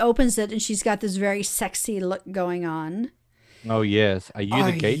and she opens it and she's got this very sexy look going on. Oh yes, are you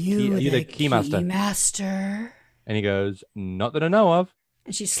the gate? Are you the keymaster? Keymaster? And he goes, not that I know of.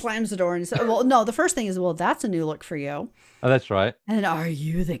 And she slams the door and says, well, no, the first thing is, well, that's a new look for you. Oh, that's right. And then, are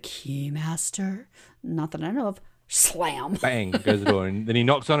you the keymaster? Not that I know of. Slam. Bang goes the door, and then he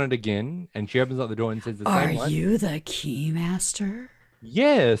knocks on it again, and she opens up the door and says the Are same line. you the keymaster?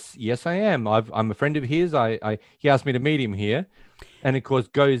 Yes, I am. I'm a friend of his. He asked me to meet him here, and of course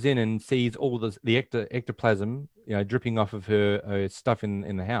goes in and sees all the ectoplasm, dripping off of her stuff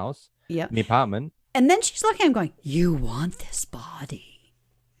in the house, Yep. in the apartment. And then she's looking at him going, you want this body?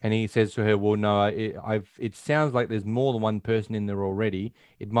 And he says to her, "Well, no, it sounds like there's more than one person in there already.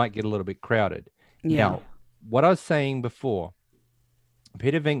 It might get a little bit crowded." Yeah. Now, what I was saying before,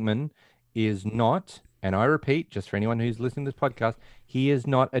 Peter Venkman is not, and I repeat, just for anyone who's listening to this podcast, he is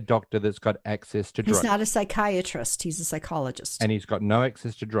not a doctor that's got access to drugs. He's not a psychiatrist. He's a psychologist. And he's got no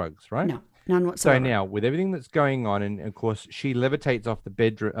access to drugs, right? No, none So whatsoever. now, with everything that's going on, and of course, she levitates off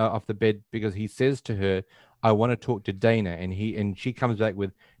the bed because he says to her, "I want to talk to Dana," and she comes back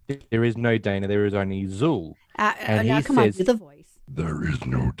with, "There is no Dana. There is only Zool." And now he come on, says- do the voice. There is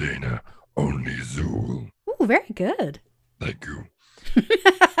no Dana, only Zool. Ooh, very good. Thank you.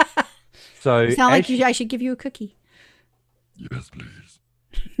 So You sound like as she- I should give you a cookie. Yes, please.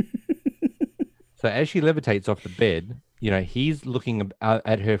 So as she levitates off the bed, he's looking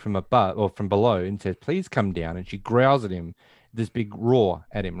at her from above or from below and says, "Please come down." And she growls at him, this big roar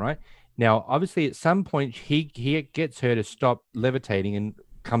at him, right? Now, obviously, at some point, he gets her to stop levitating and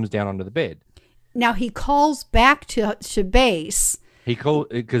comes down onto the bed. Now he calls back to base. He called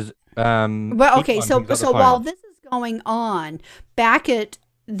because Well, okay, Egon so picks up the so while phone. this is going on, back at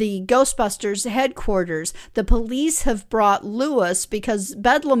the Ghostbusters headquarters, the police have brought Lewis because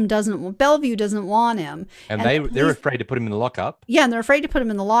Bellevue doesn't want him, and the they're police- afraid to put him in the lockup. Yeah, and they're afraid to put him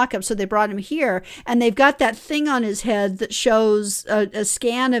in the lockup, so they brought him here, and they've got that thing on his head that shows a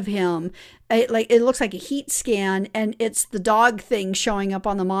scan of him. It looks like a heat scan, and it's the dog thing showing up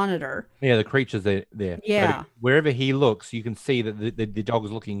on the monitor. Yeah, the creatures there. So Yeah. wherever he looks, you can see that the dog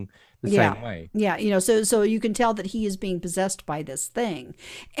is looking the Yeah. same way. Yeah, so you can tell that he is being possessed by this thing.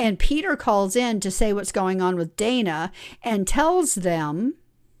 And Peter calls in to say what's going on with Dana and tells them,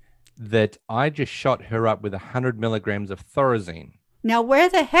 That I just shot her up with 100 milligrams of Thorazine. now where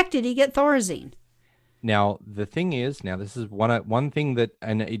the heck did he get Thorazine? Now, the thing is, now this is one thing that,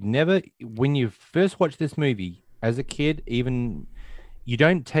 and it never, when you first watch this movie as a kid, even you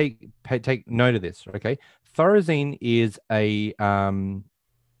don't take note of this, okay? Thorazine is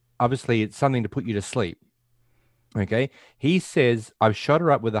obviously it's something to put you to sleep. Okay, he says I've shot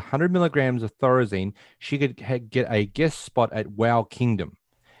her up with 100 milligrams of Thorazine. She could get a guest spot at Wow Kingdom.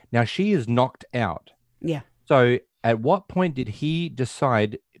 Now she is knocked out. Yeah. So at what point did he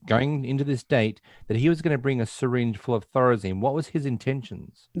decide, going into this date, that he was going to bring a syringe full of Thorazine? What was his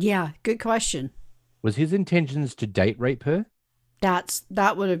intentions? Yeah, good question. Was his intentions to date rape her?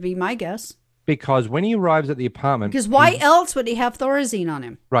 That would be my guess. Because when he arrives at the apartment, Because why else would he have Thorazine on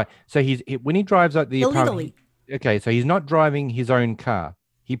him? right? So when he drives at the apartment, Illegally. okay, so he's not driving his own car.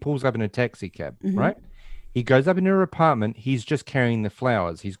 He pulls up in a taxi cab, Mhm. right? He goes up into her apartment. He's just carrying the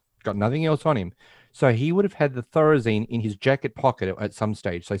flowers. He's got nothing else on him. So he would have had the Thorazine in his jacket pocket at some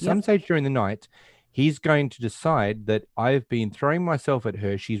stage. So some stage during the night, he's going to decide that I've been throwing myself at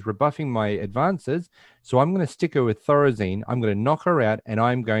her. She's rebuffing my advances. So I'm going to stick her with Thorazine. I'm going to knock her out and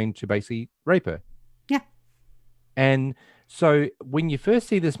I'm going to basically rape her. Yeah. And so when you first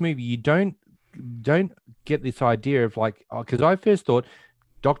see this movie, you don't get this idea of like, because I first thought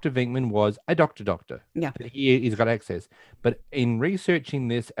Dr. Venkman was a doctor. Yeah. That he's got access. But in researching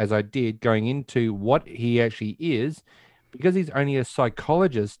this, as I did, going into what he actually is, because he's only a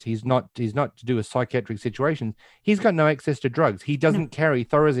psychologist, he's not to do with psychiatric situations. He's got no access to drugs. He doesn't carry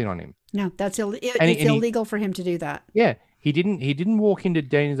Thorazine on him. No, it's illegal for him to do that. Yeah. He didn't walk into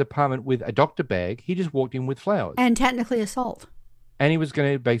Dana's apartment with a doctor bag. He just walked in with flowers. And technically assault. And he was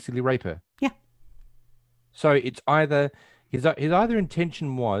going to basically rape her. Yeah. So it's either his either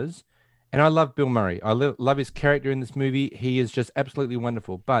intention was, and I love Bill Murray. I love his character in this movie. He is just absolutely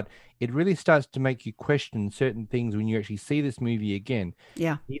wonderful. But it really starts to make you question certain things when you actually see this movie again.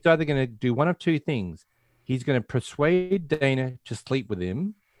 Yeah. He's either going to do one of two things. He's going to persuade Dana to sleep with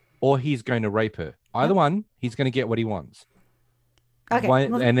him, or he's going to rape her. Either one, he's going to get what he wants. Okay.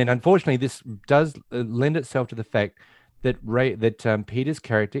 And then unfortunately, this does lend itself to the fact that Peter's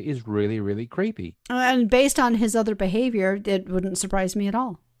character is really, really creepy. And based on his other behavior, it wouldn't surprise me at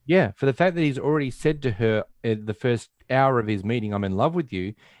all. Yeah, for the fact that he's already said to her in the first hour of his meeting, "I'm in love with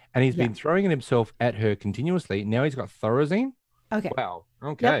you," and he's been throwing himself at her continuously. Now he's got Thorazine. Okay. Wow.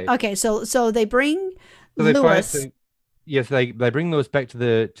 Okay. Yep. Okay. So they bring So Lewis. Yes, they bring Lewis back to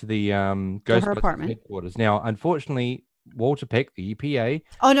the Ghostbusters apartment. headquarters. Now, unfortunately, Walter Peck, the EPA.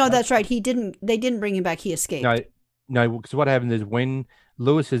 Oh no, that's right. They didn't bring him back. He escaped. No, because what happens is when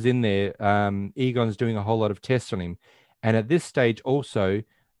Lewis is in there, Egon's doing a whole lot of tests on him. And at this stage also,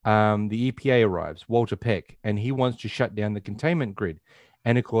 the EPA arrives, Walter Peck, and he wants to shut down the containment grid.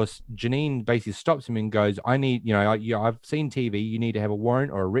 And of course, Janine basically stops him and goes, I need, I've seen TV, you need to have a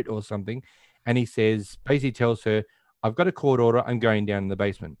warrant or a writ or something. And he basically tells her, I've got a court order, I'm going down in the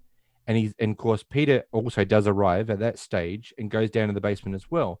basement. And of course, Peter also does arrive at that stage and goes down to the basement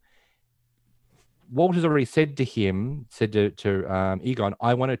as well. Walter's already said to Egon,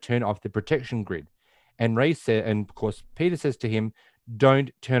 I want to turn off the protection grid. And of course, Peter says to him,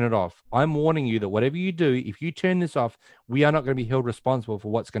 don't turn it off. I'm warning you that whatever you do, if you turn this off, we are not going to be held responsible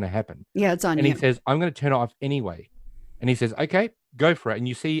for what's going to happen. Yeah, it's on you. And he says, I'm going to turn it off anyway. And he says, okay, go for it. And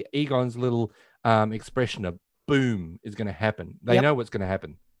you see Egon's little expression of boom is going to happen. They know what's going to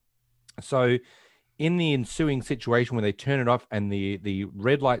happen. So in the ensuing situation where they turn it off and the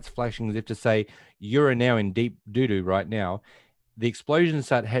red lights flashing as if to say, you're now in deep doo-doo right now, the explosions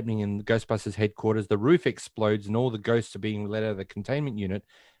start happening in the Ghostbusters headquarters. The roof explodes and all the ghosts are being let out of the containment unit.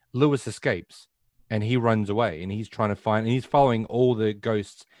 Lewis escapes and he runs away and he's following all the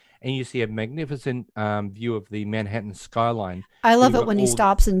ghosts. And you see a magnificent view of the Manhattan skyline. I love it when he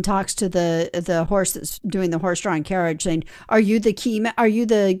stops and talks to the horse that's doing the horse-drawn carriage, saying, "Are you the Are you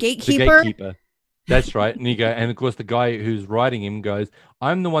the gatekeeper?" The gatekeeper. That's right. And of course, the guy who's riding him goes,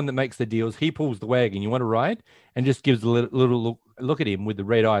 "I'm the one that makes the deals. He pulls the wagon. You want to ride?" And just gives a little look at him with the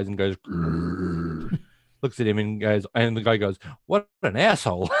red eyes and goes, looks at him and goes, and the guy goes, "What an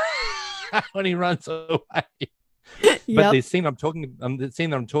asshole!" when he runs away. But the scene I'm talking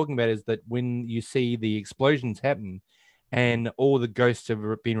about is that when you see the explosions happen and all the ghosts have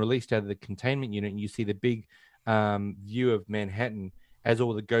been released out of the containment unit and you see the big view of Manhattan as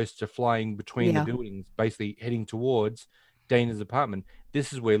all the ghosts are flying between the buildings, basically heading towards Dana's apartment.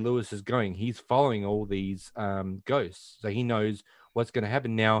 This is where Lewis is going. He's following all these ghosts. So he knows what's going to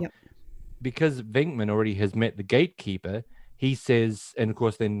happen. Now, because Venkman already has met the gatekeeper, he says, and of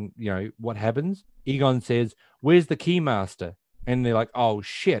course, then what happens? Egon says, "Where's the keymaster?" And they're like, "Oh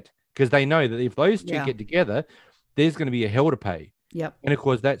shit," because they know that if those two get together, there's going to be a hell to pay. Yep. And of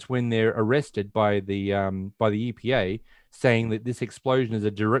course, that's when they're arrested by the EPA, saying that this explosion is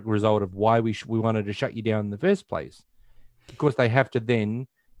a direct result of why we wanted to shut you down in the first place. Of course, they have to then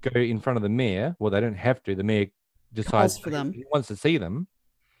go in front of the mayor. Well, they don't have to. The mayor decides for them. He wants to see them,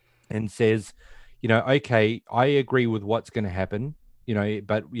 and says, okay, I agree with what's going to happen.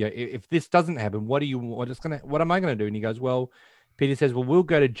 But if this doesn't happen, what am I going to do? And he goes, well. Peter says, well, we'll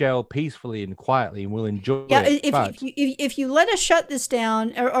go to jail peacefully and quietly and we'll enjoy it. If you let us shut this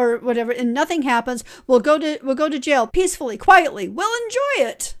down or whatever and nothing happens, we'll go to jail peacefully, quietly. We'll enjoy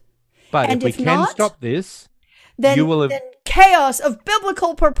it. But and if we can stop this, then chaos of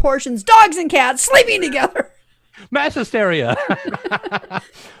biblical proportions, dogs and cats sleeping together. Mass hysteria.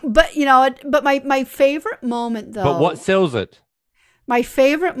 But my favorite moment though. But what sells it? My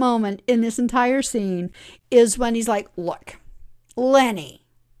favorite moment in this entire scene is when he's like, look, Lenny,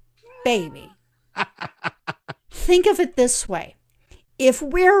 baby, think of it this way. If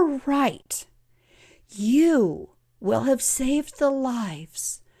we're right, you will have saved the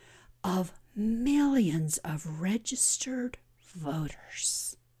lives of millions of registered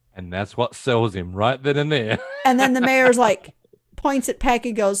voters. And that's what sells him right then and there. And then the mayor's like, points at Peck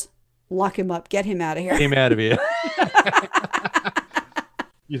and goes, lock him up, get him out of here. Get him out of here.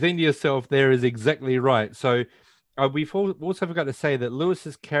 You think to yourself, there is exactly right. So we've also forgot to say that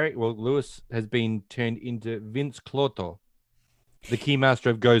Lewis's character, Lewis has been turned into Vince Clotho, the keymaster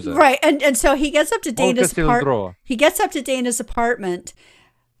of Gozer. Right, and so he gets up to Dana's apartment. He gets up to Dana's apartment.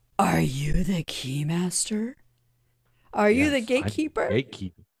 Are you the keymaster? Are you the gatekeeper?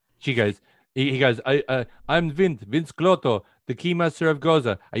 Gatekeeper. She goes. He goes. I'm Vince Clotho, the keymaster of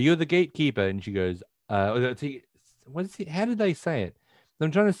Gozer. Are you the gatekeeper? And she goes. What is it? How did they say it? I'm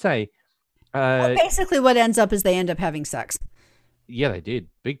trying to say. Basically, what ends up is they end up having sex. Yeah, they did.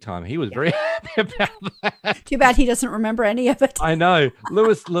 Big time. He was very happy about that. Too bad he doesn't remember any of it. I know.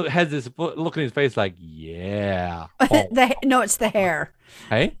 Lewis has this look on his face like, yeah. Oh. No, it's the hair.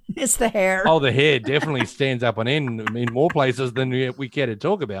 Hey? It's the hair. Oh, the hair definitely stands up on end in more places than we care to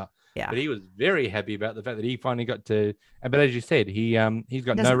talk about. Yeah. But he was very happy about the fact that he finally got to, but as you said, he's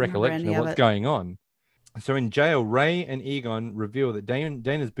got no recollection of what's going on. So in jail, Ray and Egon reveal that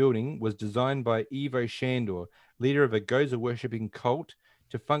Dana's building was designed by Ivo Shandor, leader of a Gozer worshipping cult,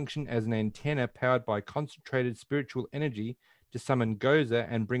 to function as an antenna powered by concentrated spiritual energy to summon Gozer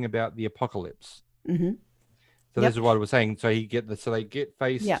and bring about the apocalypse. Mm-hmm. So this is what I was saying. So they get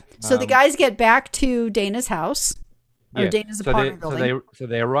faced. Yeah. So the guys get back to Dana's house. Or Dana's apartment building. So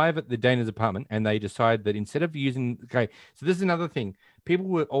they arrive at the Dana's apartment and they decide that instead of using... Okay, so this is another thing. People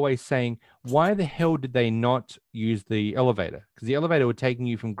were always saying, why the hell did they not use the elevator? Because the elevator was taking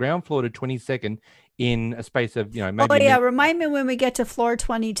you from ground floor to 22nd in a space of, maybe... Oh, yeah. Remind me when we get to floor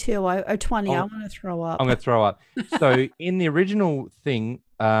 22 or 20. I want to throw up. I'm going to throw up. So in the original thing,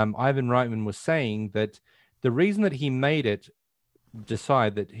 Ivan Reitman was saying that the reason that he made it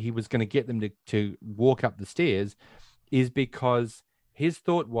decide that he was going to get them to walk up the stairs is because his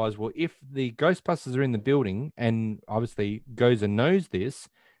thought was, well, if the Ghostbusters are in the building, and obviously Gozer knows this,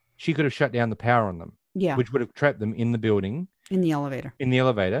 she could have shut down the power on them. Yeah. Which would have trapped them in the building. In the elevator.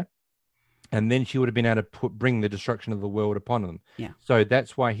 And then she would have been able to bring the destruction of the world upon them. Yeah. So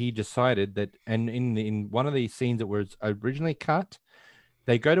that's why he decided that, and in one of these scenes that was originally cut,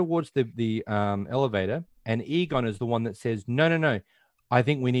 they go towards the elevator, and Egon is the one that says, no, I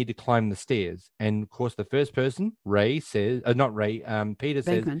think we need to climb the stairs. And of course, the first person, Ray says, Peter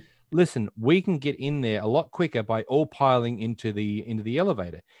says, listen, we can get in there a lot quicker by all piling into the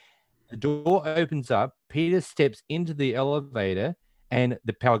elevator. The door opens up, Peter steps into the elevator, and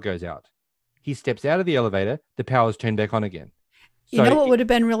the power goes out. He steps out of the elevator, the power's turned back on again. So, what would have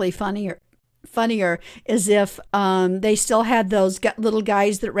been really funnier is if they still had those little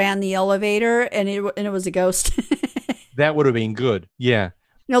guys that ran the elevator and it was a ghost. That would have been good. Yeah.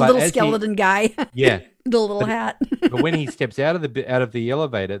 Little skeleton guy. Yeah. The little hat. But when he steps out of the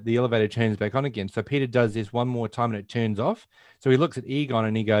elevator turns back on again. So Peter does this one more time and it turns off. So he looks at Egon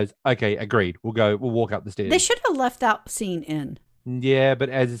and he goes, okay, agreed. We'll walk up the stairs. They should have left that scene in. Yeah, but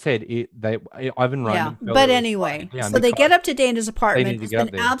as I said, Ivan Reitman. Yeah, but anyway, so they get up to Dana's apartment. It's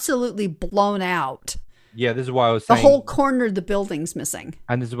been absolutely blown out. Yeah, this is why I was saying the whole corner of the building's missing.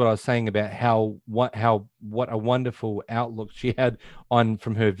 And this is what I was saying about what a wonderful outlook she had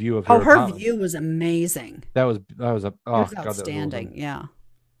from her view of her apartment. Her view was amazing. That was outstanding. God, that was awesome. Yeah.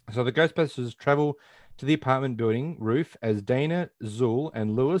 So the Ghostbusters travel to the apartment building roof as Dana, Zool,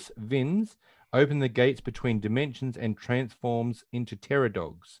 and Lewis Vins open the gates between dimensions and transforms into terror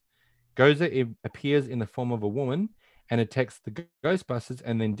dogs. Gozer appears in the form of a woman and attacks the Ghostbusters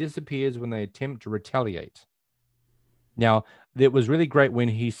and then disappears when they attempt to retaliate. Now, it was really great when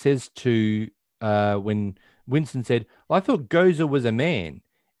he says to, when Winston said, well, I thought Gozer was a man.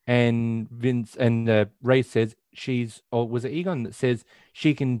 And Ray says or was it Egon that says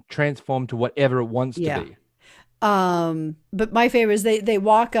she can transform to whatever it wants to be? But my favorite is they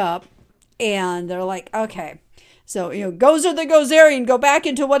walk up and they're like, okay, so, Gozer the Gozerian, go back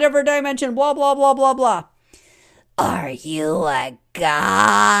into whatever dimension, blah, blah, blah, blah, blah. Are you a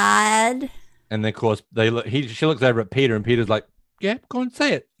god? And then, of course, she looks over at Peter, and Peter's like, yeah, go and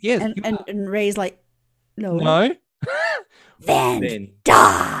say it. Yes. And Ray's like, no. No. Then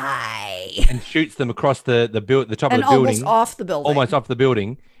die. And shoots them across the top of the building. Almost off the building. Almost off the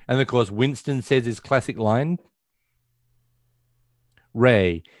building. And, of course, Winston says his classic line,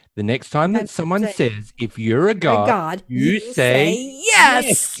 Ray, the next time that someone says, if you're a god, you say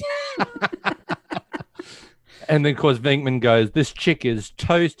yes. And then, of course, Venkman goes, this chick is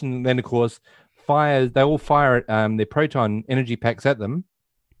toast. And then, of course, they all fire their proton energy packs at them,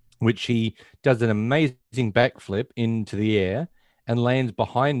 which he does an amazing backflip into the air and lands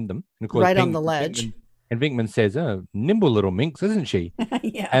behind them. And, of course, right on the ledge. Venkman says, oh, nimble little minx, isn't she?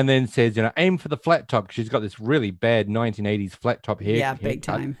 Yeah. And then says, aim for the flat top, because she's got this really bad 1980s flat top hair. Yeah, big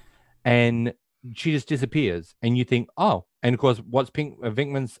time. And she just disappears. And you think, oh. And, of course, what's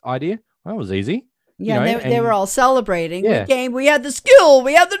Venkman's idea? Well, it was easy. Yeah, they were all celebrating. Yeah. We had the skill,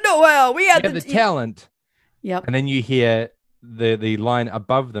 we had the know-how, we had the talent. Yep. And then you hear the line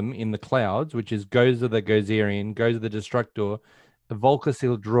above them in the clouds, which is Gozer the Gozerian, Gozer the Destructor, the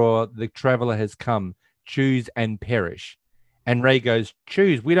Volcasil draw, the Traveler has come, choose and perish. And Ray goes,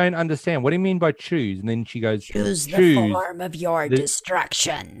 choose, we don't understand. What do you mean by choose? And then she goes, choose the form of your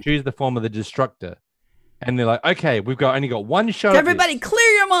destruction. Choose the form of the Destructor. And they're like, okay, we've only got one shot. Everybody,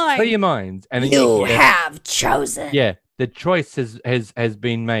 clear your mind. Clear your minds. And then you have chosen. Yeah, the choice has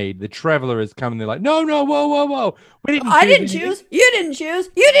been made. The Traveler has come, and they're like, no, whoa. I didn't choose. You didn't choose.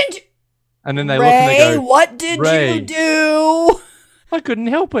 You didn't. And then they Ray, look and they go, what did you do? I couldn't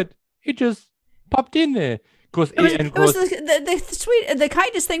help it. It just popped in there. Of course, it was the sweet, the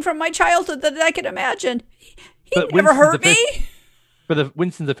kindest thing from my childhood that I could imagine. He never hurt me. But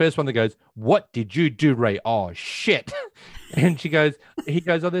Winston's the first one that goes, what did you do, Ray? Oh, shit. And he goes,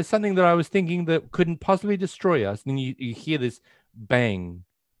 oh, there's something that I was thinking that couldn't possibly destroy us. And then you hear this bang,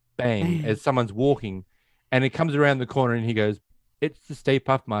 as someone's walking. And it comes around the corner and he goes, it's the Stay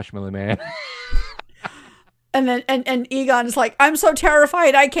Puft Marshmallow Man. And then and Egon is like, I'm so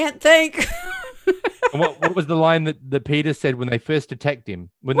terrified, I can't think. And what was the line that Peter said when they first attacked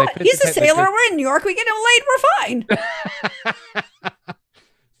him? He's a sailor. We're in New York. We get him laid. We're fine.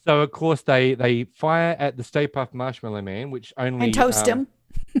 So, of course, they fire at the Stay Puft Marshmallow Man, which only... And toast him.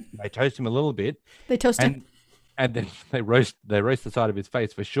 They toast him a little bit. They toast him. And then they roast the side of his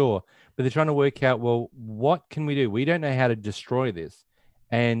face for sure. But they're trying to work out, well, what can we do? We don't know how to destroy this.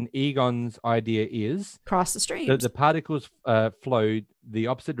 And Egon's idea is... cross the streams. That the particles flow the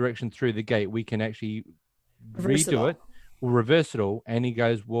opposite direction through the gate. We can actually redo it. We'll reverse it all. And he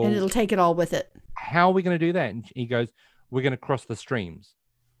goes, well... and it'll take it all with it. How are we going to do that? And he goes, we're going to cross the streams.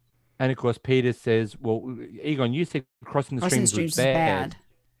 And, of course, Peter says, well, Egon, you said crossing the streams was bad.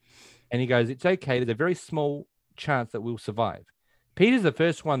 And he goes, it's okay. There's a very small chance that we'll survive. Peter's the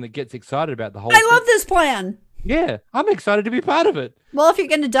first one that gets excited about the whole thing. I love this plan. Yeah, I'm excited to be part of it. Well, if you're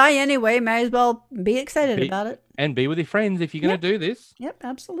going to die anyway, may as well be excited about it. And be with your friends if you're going to do this. Yep,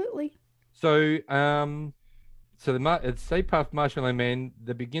 absolutely. So, the Stay Puft Marshmallow Man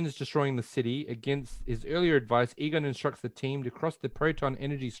that begins destroying the city. Against his earlier advice, Egon instructs the team to cross the proton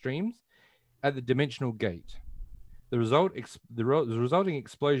energy streams at the dimensional gate. The resulting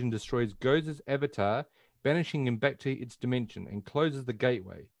explosion destroys Gozer's avatar, banishing him back to its dimension, and closes the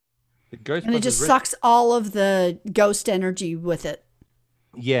gateway. And it just sucks all of the ghost energy with it.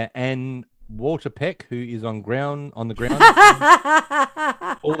 Yeah, and Walter Peck, who is on the ground,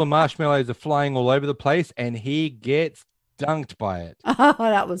 all the marshmallows are flying all over the place, and he gets dunked by it. Oh,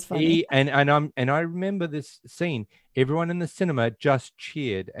 that was funny. And I remember this scene. Everyone in the cinema just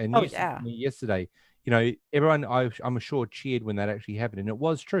cheered, and yesterday, everyone I'm sure cheered when that actually happened, and it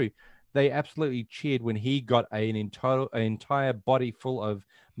was true. They absolutely cheered when he got an entire body full of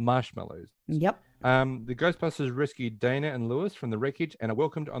marshmallows. Yep. The Ghostbusters rescued Dana and Lewis from the wreckage and are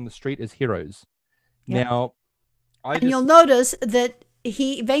welcomed on the street as heroes. Yep. Now, you'll notice that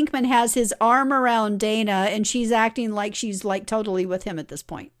Venkman has his arm around Dana, and she's acting like she's like totally with him at this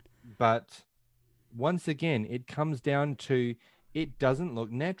point. But once again, it comes down to it doesn't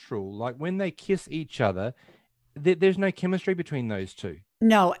look natural. Like when they kiss each other, there's no chemistry between those two.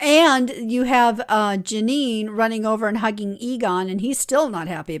 No, and you have Janine running over and hugging Egon, and he's still not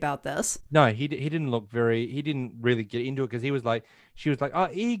happy about this. No, he didn't look very. He didn't really get into it because she was like, oh,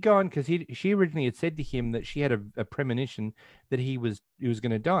 Egon, because she originally had said to him that she had a premonition that he was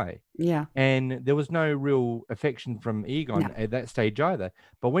going to die, Yeah. and there was no real affection from Egon at that stage either.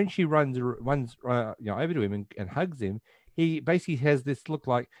 But when she runs over to him and hugs him, he basically has this look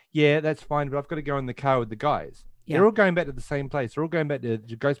like, yeah, that's fine, but I've got to go in the car with the guys. Yeah. They're all going back to the same place. They're all going back to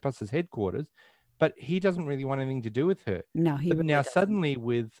Ghostbusters headquarters, but he doesn't really want anything to do with her. No, he really now doesn't. Suddenly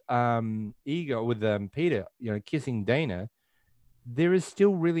with Peter, kissing Dana, there is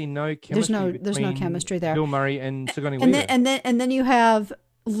still really no chemistry. There's no chemistry there. Bill Murray and Sigourney Weaver. And then you have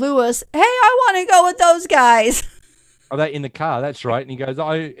Lewis. Hey, I want to go with those guys. Oh, that in the car. That's right. And he goes,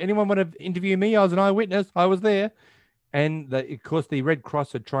 anyone want to interview me? I was an eyewitness. I was there. And of course, the Red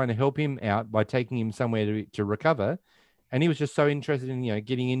Cross are trying to help him out by taking him somewhere to recover. And he was just so interested in,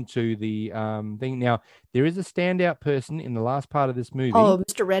 getting into the thing. Now, there is a standout person in the last part of this movie. Oh,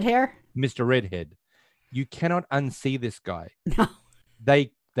 Mr. Redhair? Mr. Redhead. You cannot unsee this guy. No.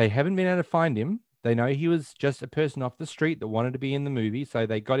 They haven't been able to find him. They know he was just a person off the street that wanted to be in the movie, so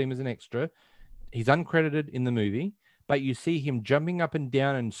they got him as an extra. He's uncredited in the movie, but you see him jumping up and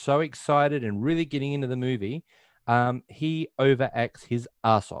down and so excited and really getting into the movie. He overacts his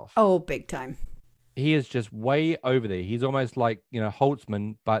ass off. Oh, big time. He is just way over there. He's almost like,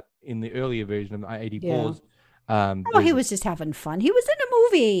 Holtzman, but in the earlier version of 84's. He was just having fun. He was in a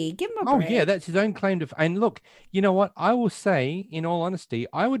movie. Give him a break. Oh, yeah, that's his own claim to... And look, you know what? I will say, in all honesty,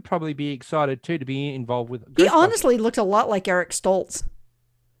 I would probably be excited, too, to be involved with... He honestly looked a lot like Eric Stoltz.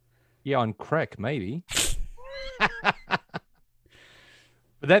 Yeah, on crack, maybe.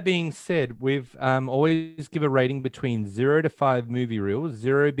 But that being said, we've always give a rating between 0 to 5 movie reels.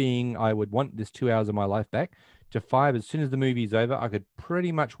 0 being I would want this 2 hours of my life back. To 5, as soon as the movie's over, I could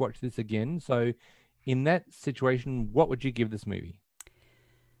pretty much watch this again. So in that situation, what would you give this movie?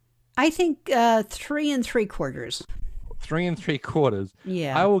 I think 3 3/4. 3 3/4.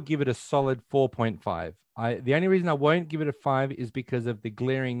 Yeah. I will give it a solid 4.5. The only reason I won't give it a 5 is because of the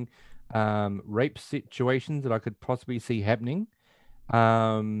glaring rape situations that I could possibly see happening.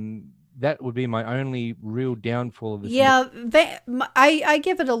 That would be my only real downfall of this. Yeah, I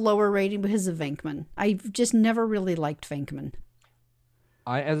give it a lower rating because of Venkman. I've just never really liked Venkman.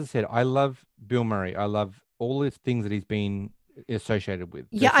 As I said, I love Bill Murray. I love all the things that he's been associated with.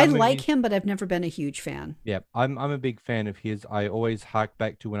 Yeah, I like him, but I've never been a huge fan. Yeah, I'm a big fan of his. I always hark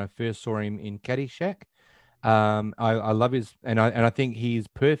back to when I first saw him in Caddyshack. I love his, and I think he's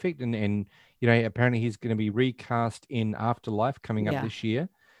perfect. And apparently he's going to be recast in Afterlife coming up this year.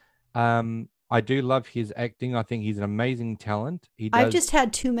 I do love his acting. I think he's an amazing talent. I've just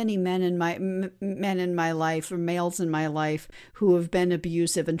had too many men in my life, or males in my life, who have been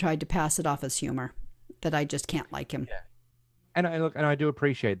abusive and tried to pass it off as humor, that I just can't like him. Yeah. And I do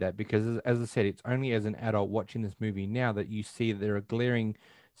appreciate that, because as I said, it's only as an adult watching this movie now that you see that there are glaring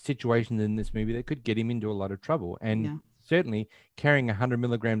situations in this movie that could get him into a lot of trouble. And certainly carrying 100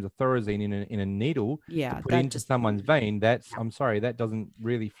 milligrams of Thorazine in a needle to put into someone's vein, I'm sorry, that doesn't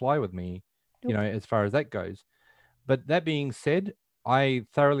really fly with me, as far as that goes. But that being said, I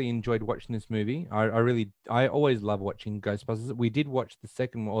thoroughly enjoyed watching this movie. I always love watching Ghostbusters. We did watch the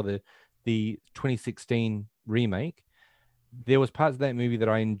second, or the 2016 remake. There was parts of that movie that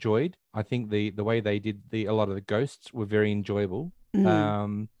I enjoyed. I think the way they did a lot of the ghosts were very enjoyable.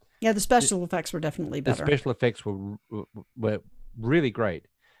 Mm-hmm. The special effects were definitely better. The special effects were really great.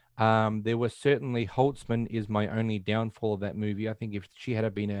 There was certainly, Holtzman is my only downfall of that movie. I think if she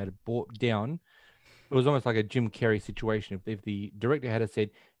had been brought down, it was almost like a Jim Carrey situation. If the director had said,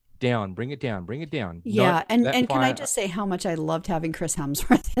 down, bring it down. Yeah, and can I just say how much I loved having Chris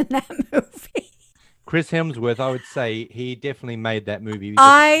Hemsworth in that movie? Chris Hemsworth, I would say he definitely made that movie.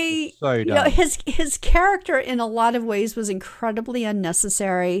 So his character in a lot of ways was incredibly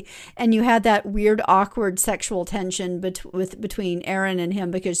unnecessary, and you had that weird, awkward sexual tension between Erin and him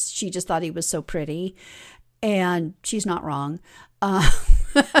because she just thought he was so pretty, and she's not wrong. But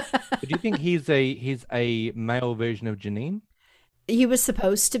do you think he's a male version of Janine? He was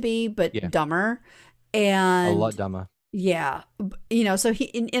supposed to be, but dumber, and a lot dumber. Yeah. So he,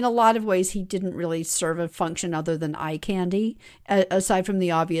 in a lot of ways, he didn't really serve a function other than eye candy, aside from the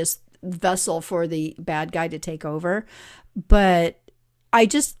obvious vessel for the bad guy to take over. But I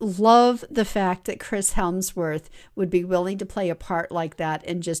just love the fact that Chris Hemsworth would be willing to play a part like that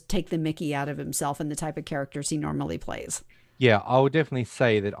and just take the mickey out of himself and the type of characters he normally plays. Yeah, I would definitely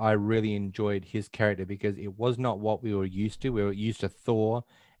say that I really enjoyed his character because it was not what we were used to. We were used to Thor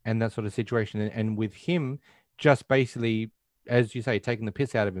and that sort of situation. And with him, just basically, as you say, taking the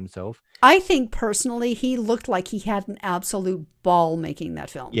piss out of himself. I think personally, he looked like he had an absolute ball making that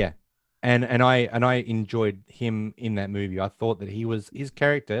film. Yeah. And I enjoyed him in that movie. I thought that his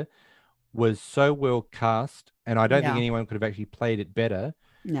character was so well cast, and I don't think Yeah. anyone could have actually played it better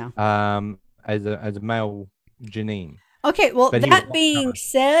No. as a male Janine. Okay, well, But he that was- being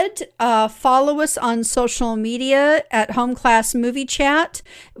said, follow us on social media at Home Class Movie Chat.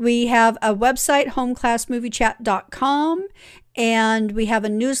 We have a website, homeclassmoviechat.com, and we have a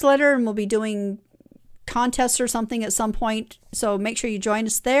newsletter, and we'll be doing contests or something at some point. So make sure you join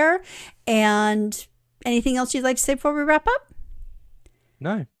us there. And anything else you'd like to say before we wrap up?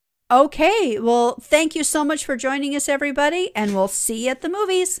 No. Okay, well, thank you so much for joining us, everybody, and we'll see you at the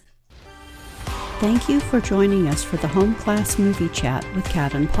movies. Thank you for joining us for the Home Class Movie Chat with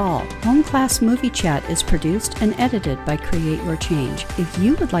Kat and Paul. Home Class Movie Chat is produced and edited by Create Your Change. If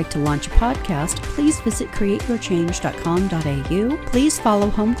you would like to launch a podcast, please visit createyourchange.com.au. Please follow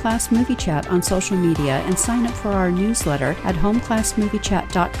Home Class Movie Chat on social media and sign up for our newsletter at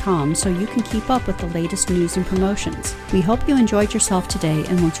homeclassmoviechat.com so you can keep up with the latest news and promotions. We hope you enjoyed yourself today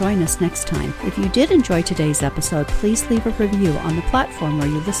and will join us next time. If you did enjoy today's episode, please leave a review on the platform where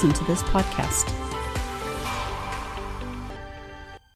you listen to this podcast.